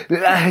like, you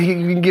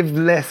can give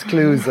less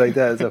clues like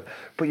that. So,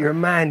 but your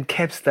man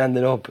kept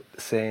standing up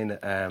saying,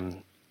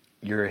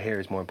 your hair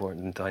is more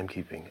important than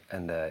timekeeping.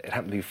 And it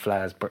happened to be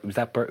Fla's birthday.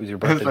 Was your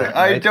birthday that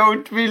night? I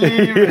don't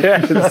believe it.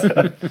 Yes.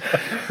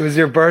 It was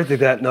your birthday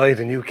that night,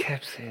 and you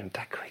kept saying,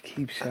 that guy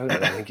keeps shouting.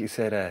 I think you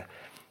said, and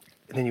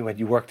then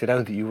you worked it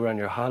out that you were on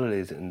your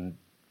holidays in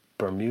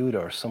Bermuda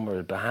or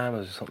somewhere,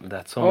 Bahamas or something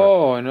that summer.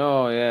 Oh, I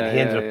know, yeah. And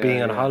he ended up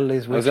being on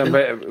holidays with you.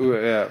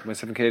 you.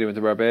 Myself and Katie went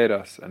to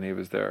Barbados, and he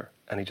was there.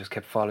 And he just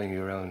kept following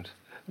you around.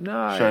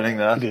 No, shouting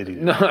that. He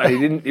did. No, he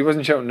didn't. He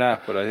wasn't shouting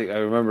that, but I think I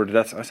remembered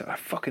that. I said, I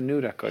fucking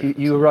knew that guy.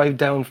 You arrived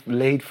down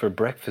late for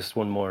breakfast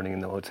one morning in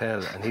the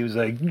hotel, and he was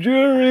like,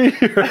 "Jerry,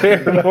 you're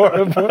here more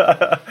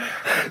important."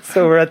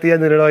 So we're at the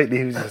end of the night, and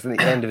he was just at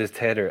the end of his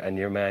tether, and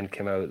your man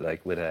came out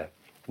like with a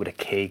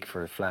cake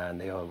for Fla, and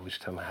they all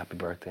wished him a happy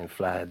birthday, and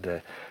Fla had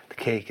the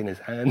cake in his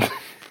hand.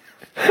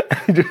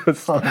 He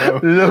just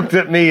looked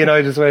at me, and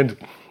I just went,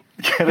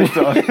 Get it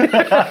done.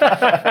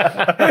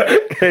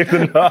 gave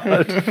the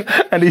nod,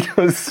 and he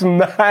just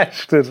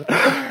smashed it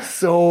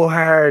so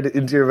hard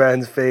into your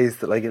man's face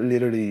that like it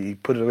literally, he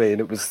put it away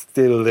and it was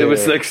still there. It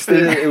was like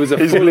still. It was a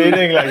He's full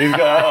bleeding like he's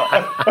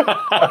got.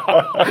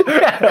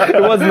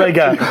 It wasn't like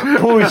a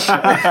push.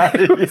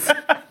 It was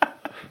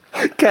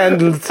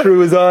candles through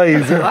his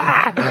eyes.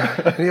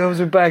 And he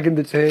was back in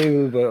the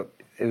table, but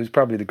it was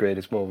probably the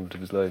greatest moment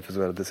of his life as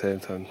well at the same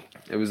time.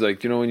 It was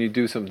like, you know, when you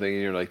do something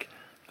and you're like,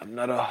 I'm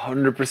not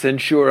 100%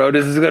 sure how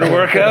this is going to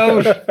work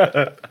out.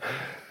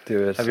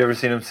 Do it. Have you ever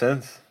seen him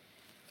since?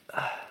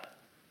 I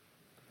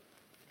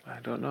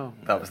don't know.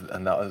 That was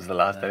the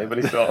last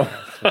anybody saw him.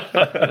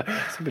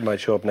 Somebody might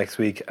show up next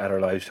week at our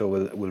live show.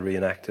 We'll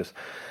reenact it.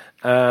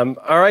 All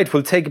right,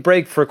 we'll take a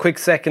break for a quick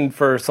second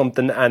for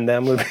something, and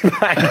then we'll be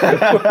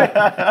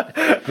back.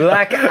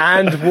 Black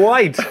and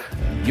white.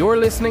 You're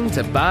listening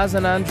to Baz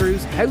and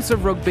Andrew's House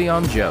of Rugby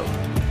on Joe,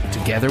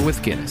 together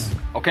with Guinness.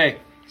 Okay,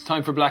 it's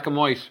time for black and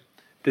white.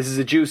 This is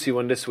a juicy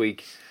one this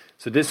week.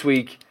 So this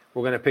week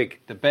we're going to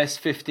pick the best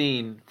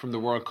 15 from the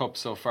World Cup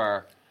so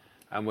far,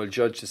 and we'll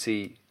judge to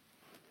see.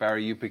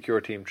 Barry, you pick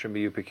your team. Trimby,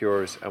 you pick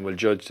yours, and we'll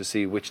judge to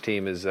see which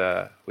team is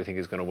we think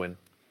is going to win.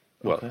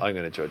 Well, Okay. I'm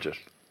going to judge it.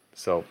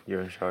 So You're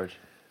in charge.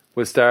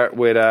 we'll start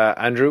with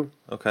Andrew.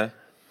 Okay.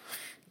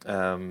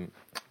 Number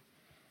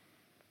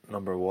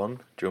 1,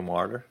 Joe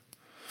Marler.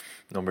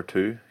 Number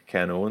 2,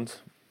 Ken Owens.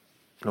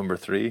 Number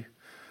 3,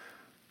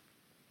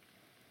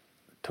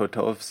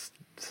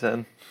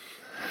 Totovtsin.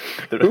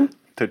 Who?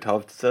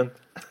 Totovtsin.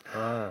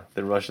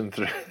 The Russian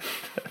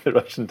the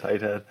Russian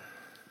tight head.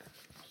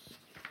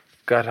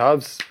 Got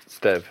Hobbs,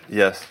 Steve.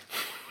 Yes.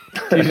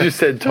 You just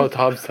said Todd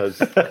Hobbs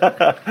has.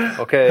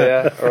 Okay,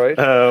 yeah, all right.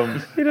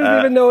 He doesn't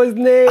even know his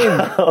name.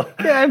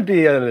 Can't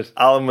be on it.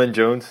 Alan Wynne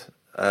Jones,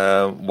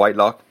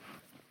 Whitelock,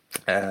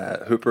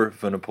 Hooper,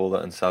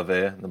 Vunipola and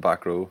Salvea in the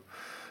back row.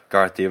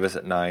 Gareth Davis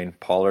at 9,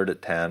 Pollard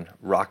at 10,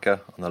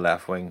 Raka on the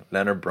left wing,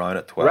 Leonard Brown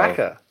at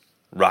 12.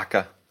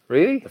 Raka,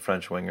 Really? the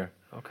French winger.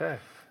 Okay.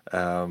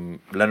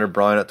 Leonard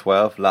Brown at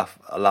 12,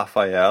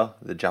 Lafayette,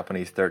 the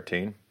Japanese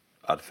 13,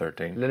 at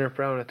 13. Leonard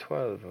Brown at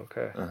 12,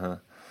 okay.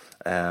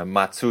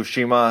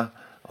 Matsushima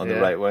on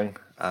the right wing,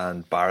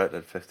 and Barrett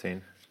at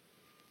 15.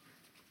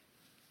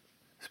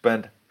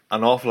 Spent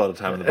an awful lot of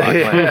time in the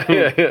back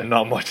line,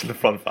 not much in the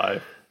front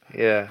 5.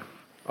 Yeah.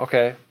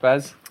 Okay,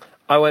 Baz?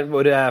 I went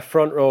with a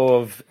front row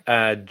of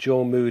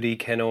Joe Moody,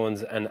 Ken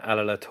Owens and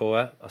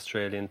Alalatoa,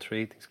 Australian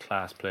 3. He's a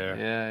class player.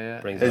 Yeah.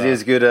 Brings Is it he on.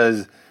 as good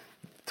as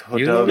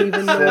You don't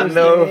even know his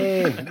No,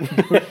 name.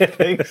 I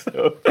think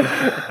so.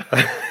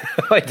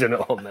 I don't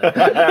know, man.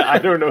 I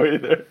don't know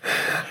either.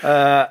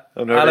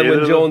 Alan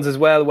Wynne Jones as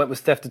well went with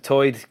Steph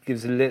DeToyd.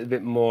 Gives a little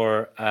bit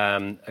more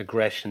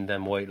aggression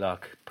than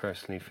Whitelock,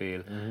 personally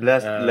feel.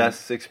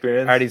 Less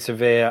experience. Artie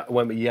Surveyor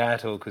went with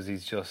Yato because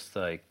he's just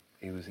like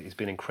he's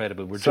been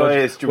incredible. We're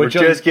We're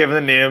just giving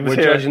the names. We're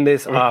here. judging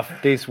this off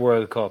this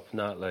World Cup,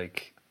 not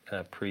like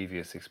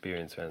previous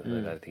experience or anything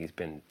like that. I think he's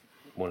been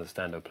one of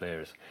the standout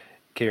players.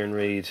 Kieran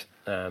Reid,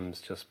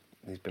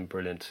 he's been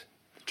brilliant.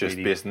 Just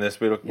Really- based on this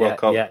World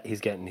Cup? Yeah, he's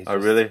getting. Oh,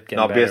 just really? getting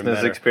Not better based and on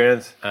his better.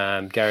 experience?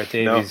 Gareth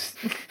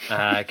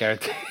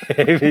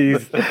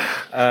Davies,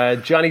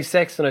 Johnny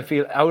Sexton. I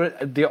feel all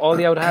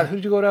the out half. Who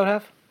did you go to out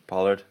half?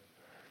 Pollard.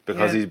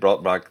 Because Yeah. he's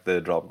brought back the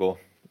drop goal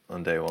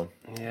on day one.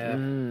 Yeah,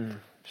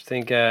 just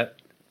think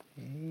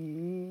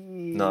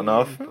Not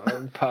enough?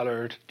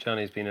 Pollard.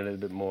 Johnny's been a little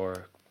bit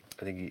more.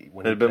 I think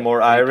when A little bit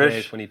more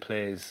Irish? When he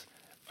plays,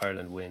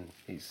 Ireland win.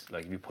 He's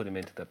like, if you put him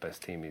into that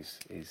best team, he's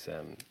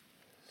going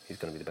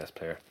to be the best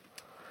player.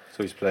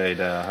 So he's played,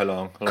 how long? How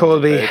long has he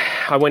Colby, played?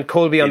 I went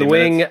Colby on the 80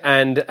 wing minutes.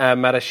 and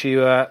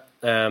Matashiwa.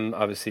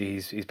 Obviously,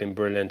 he's been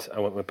brilliant. I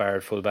went with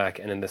Barrett fullback,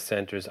 and in the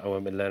centres, I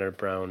went with Leonard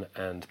Brown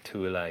and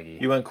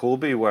Tuilagi. You went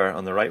Colby where?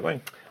 On the right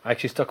wing? I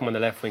actually stuck him on the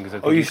left wing because I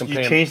think Oh, you can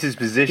play him. changed his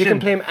position? You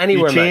can play him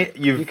anywhere, man.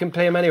 you've- You can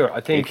play him anywhere.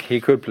 I think.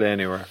 He could play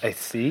anywhere. I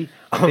see.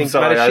 I I'm think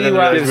sorry, I didn't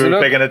Matashiwa realise is we a were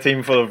look. picking a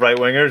team full of right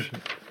wingers.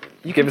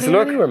 You Give can us a play him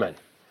look. anywhere, man.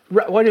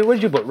 Where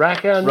did you put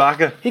Raka? On?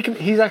 Raka.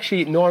 He's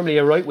actually normally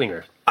a right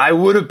winger. I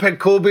would have picked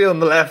Colby on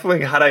the left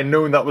wing had I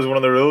known that was one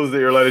of the rules that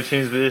you're allowed to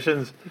change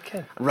positions. You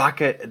can.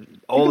 Raka,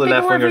 all You the can pick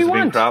left whoever wingers you have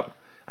been want. crap,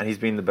 and he's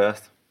been the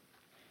best.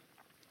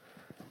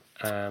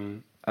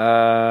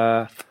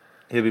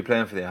 He'll be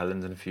playing for the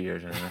Islands in a few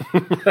years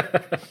anyway.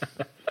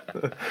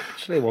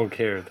 Actually, they won't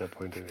care at that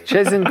point. Anyway.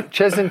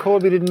 Ches and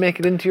Colby didn't make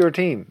it into your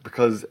team.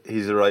 Because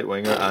he's a right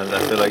winger, and I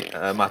feel like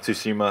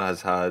Matsushima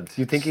has had.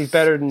 You think he's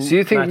better than? So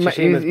you think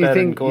Matsushima's you better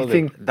than think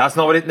Colby? That's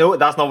not what it. No,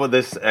 that's not what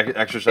this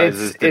exercise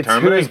is it's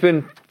determining. who's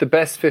been the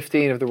best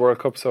 15 of the World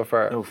Cup so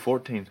far? No,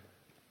 14.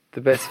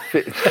 The best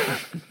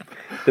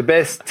the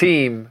best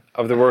team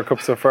of the World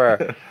Cup so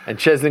far, and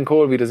Cheslin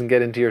Colby doesn't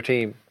get into your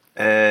team.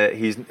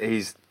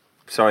 He's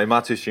sorry,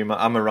 Matsushima.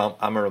 I'm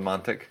a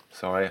romantic.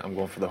 Sorry, I'm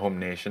going for the home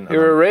nation.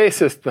 You're a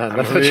racist, man.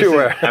 That's what you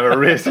were. I'm a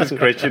racist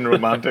Christian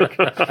romantic.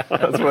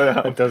 That's what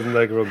I am. Doesn't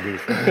like rugby.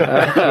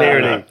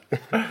 Clearly.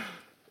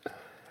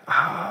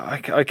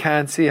 I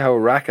can't see how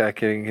Raka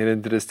can get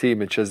into this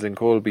team and Cheslin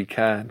Colby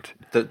can't.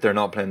 They're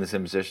not playing the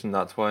same position.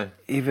 That's why.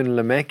 Even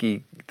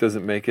Lemeki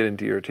doesn't make it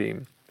into your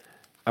team.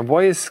 And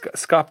why is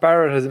Scott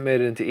Barrett hasn't made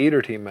it into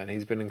either team, man?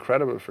 He's been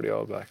incredible for the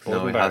All Blacks.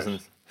 No, he Barrett.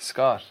 hasn't.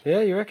 Scott,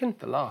 Yeah, you reckon?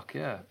 the lock,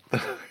 yeah.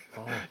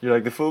 You're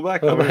like the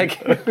fullback.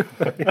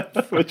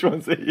 Which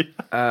one's he?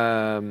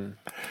 I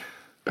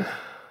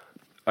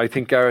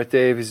think Gareth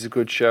Davies is a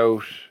good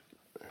shout.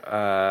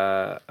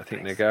 I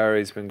think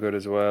Nagari's been good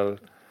as well.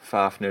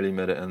 Faf nearly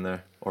made it in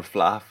there, or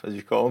Flaff as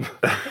you call him.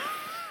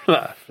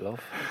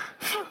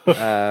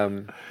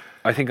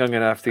 I think I'm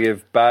going to have to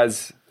give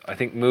Baz. I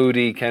think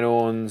Moody, Ken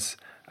Owens,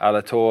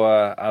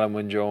 Alatoa, Alan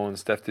Wynne Jones,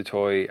 Steph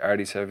Dutoy,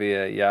 Artie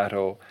Sevilla,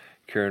 Yato,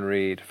 Kieran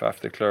Reid, Faf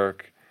de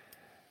Klerk,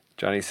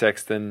 Johnny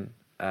Sexton,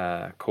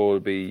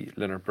 Colby,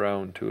 Leonard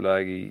Brown,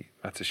 Tuilagi,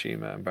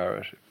 Matsushima and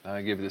Barrett.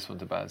 I give this one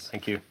to Baz.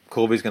 Thank you.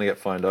 Colby's going to get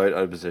found out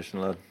of position,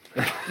 lad.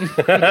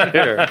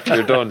 Here,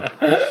 you're done.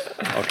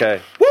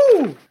 Okay.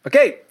 Woo!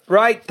 Okay,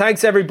 right.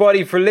 Thanks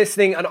everybody for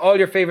listening on all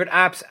your favourite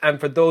apps, and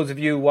for those of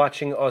you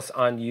watching us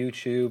on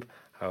YouTube,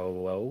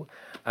 hello.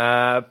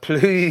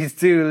 Please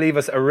do leave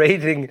us a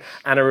rating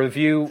and a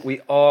review.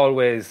 We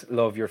always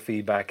love your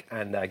feedback,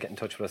 and get in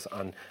touch with us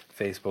on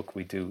Facebook.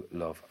 We do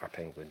love our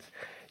penguins.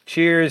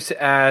 Cheers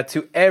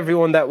to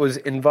everyone that was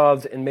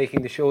involved in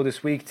making the show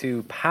this week,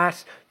 to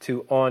Pat,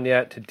 to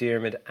Anya, to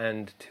Diarmid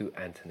and to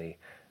Anthony.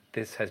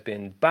 This has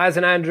been Baz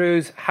and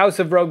Andrews, House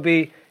of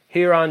Rugby,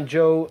 here on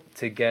Joe,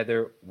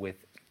 together with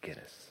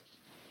Guinness.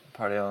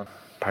 Party on.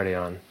 Party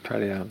on.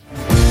 Party on.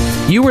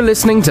 You were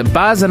listening to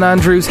Baz and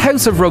Andrews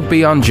House of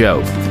Rugby on Joe,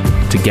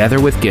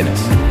 together with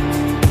Guinness.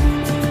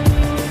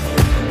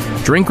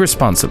 Drink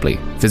responsibly.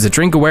 Visit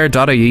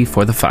drinkaware.ie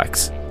for the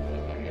facts.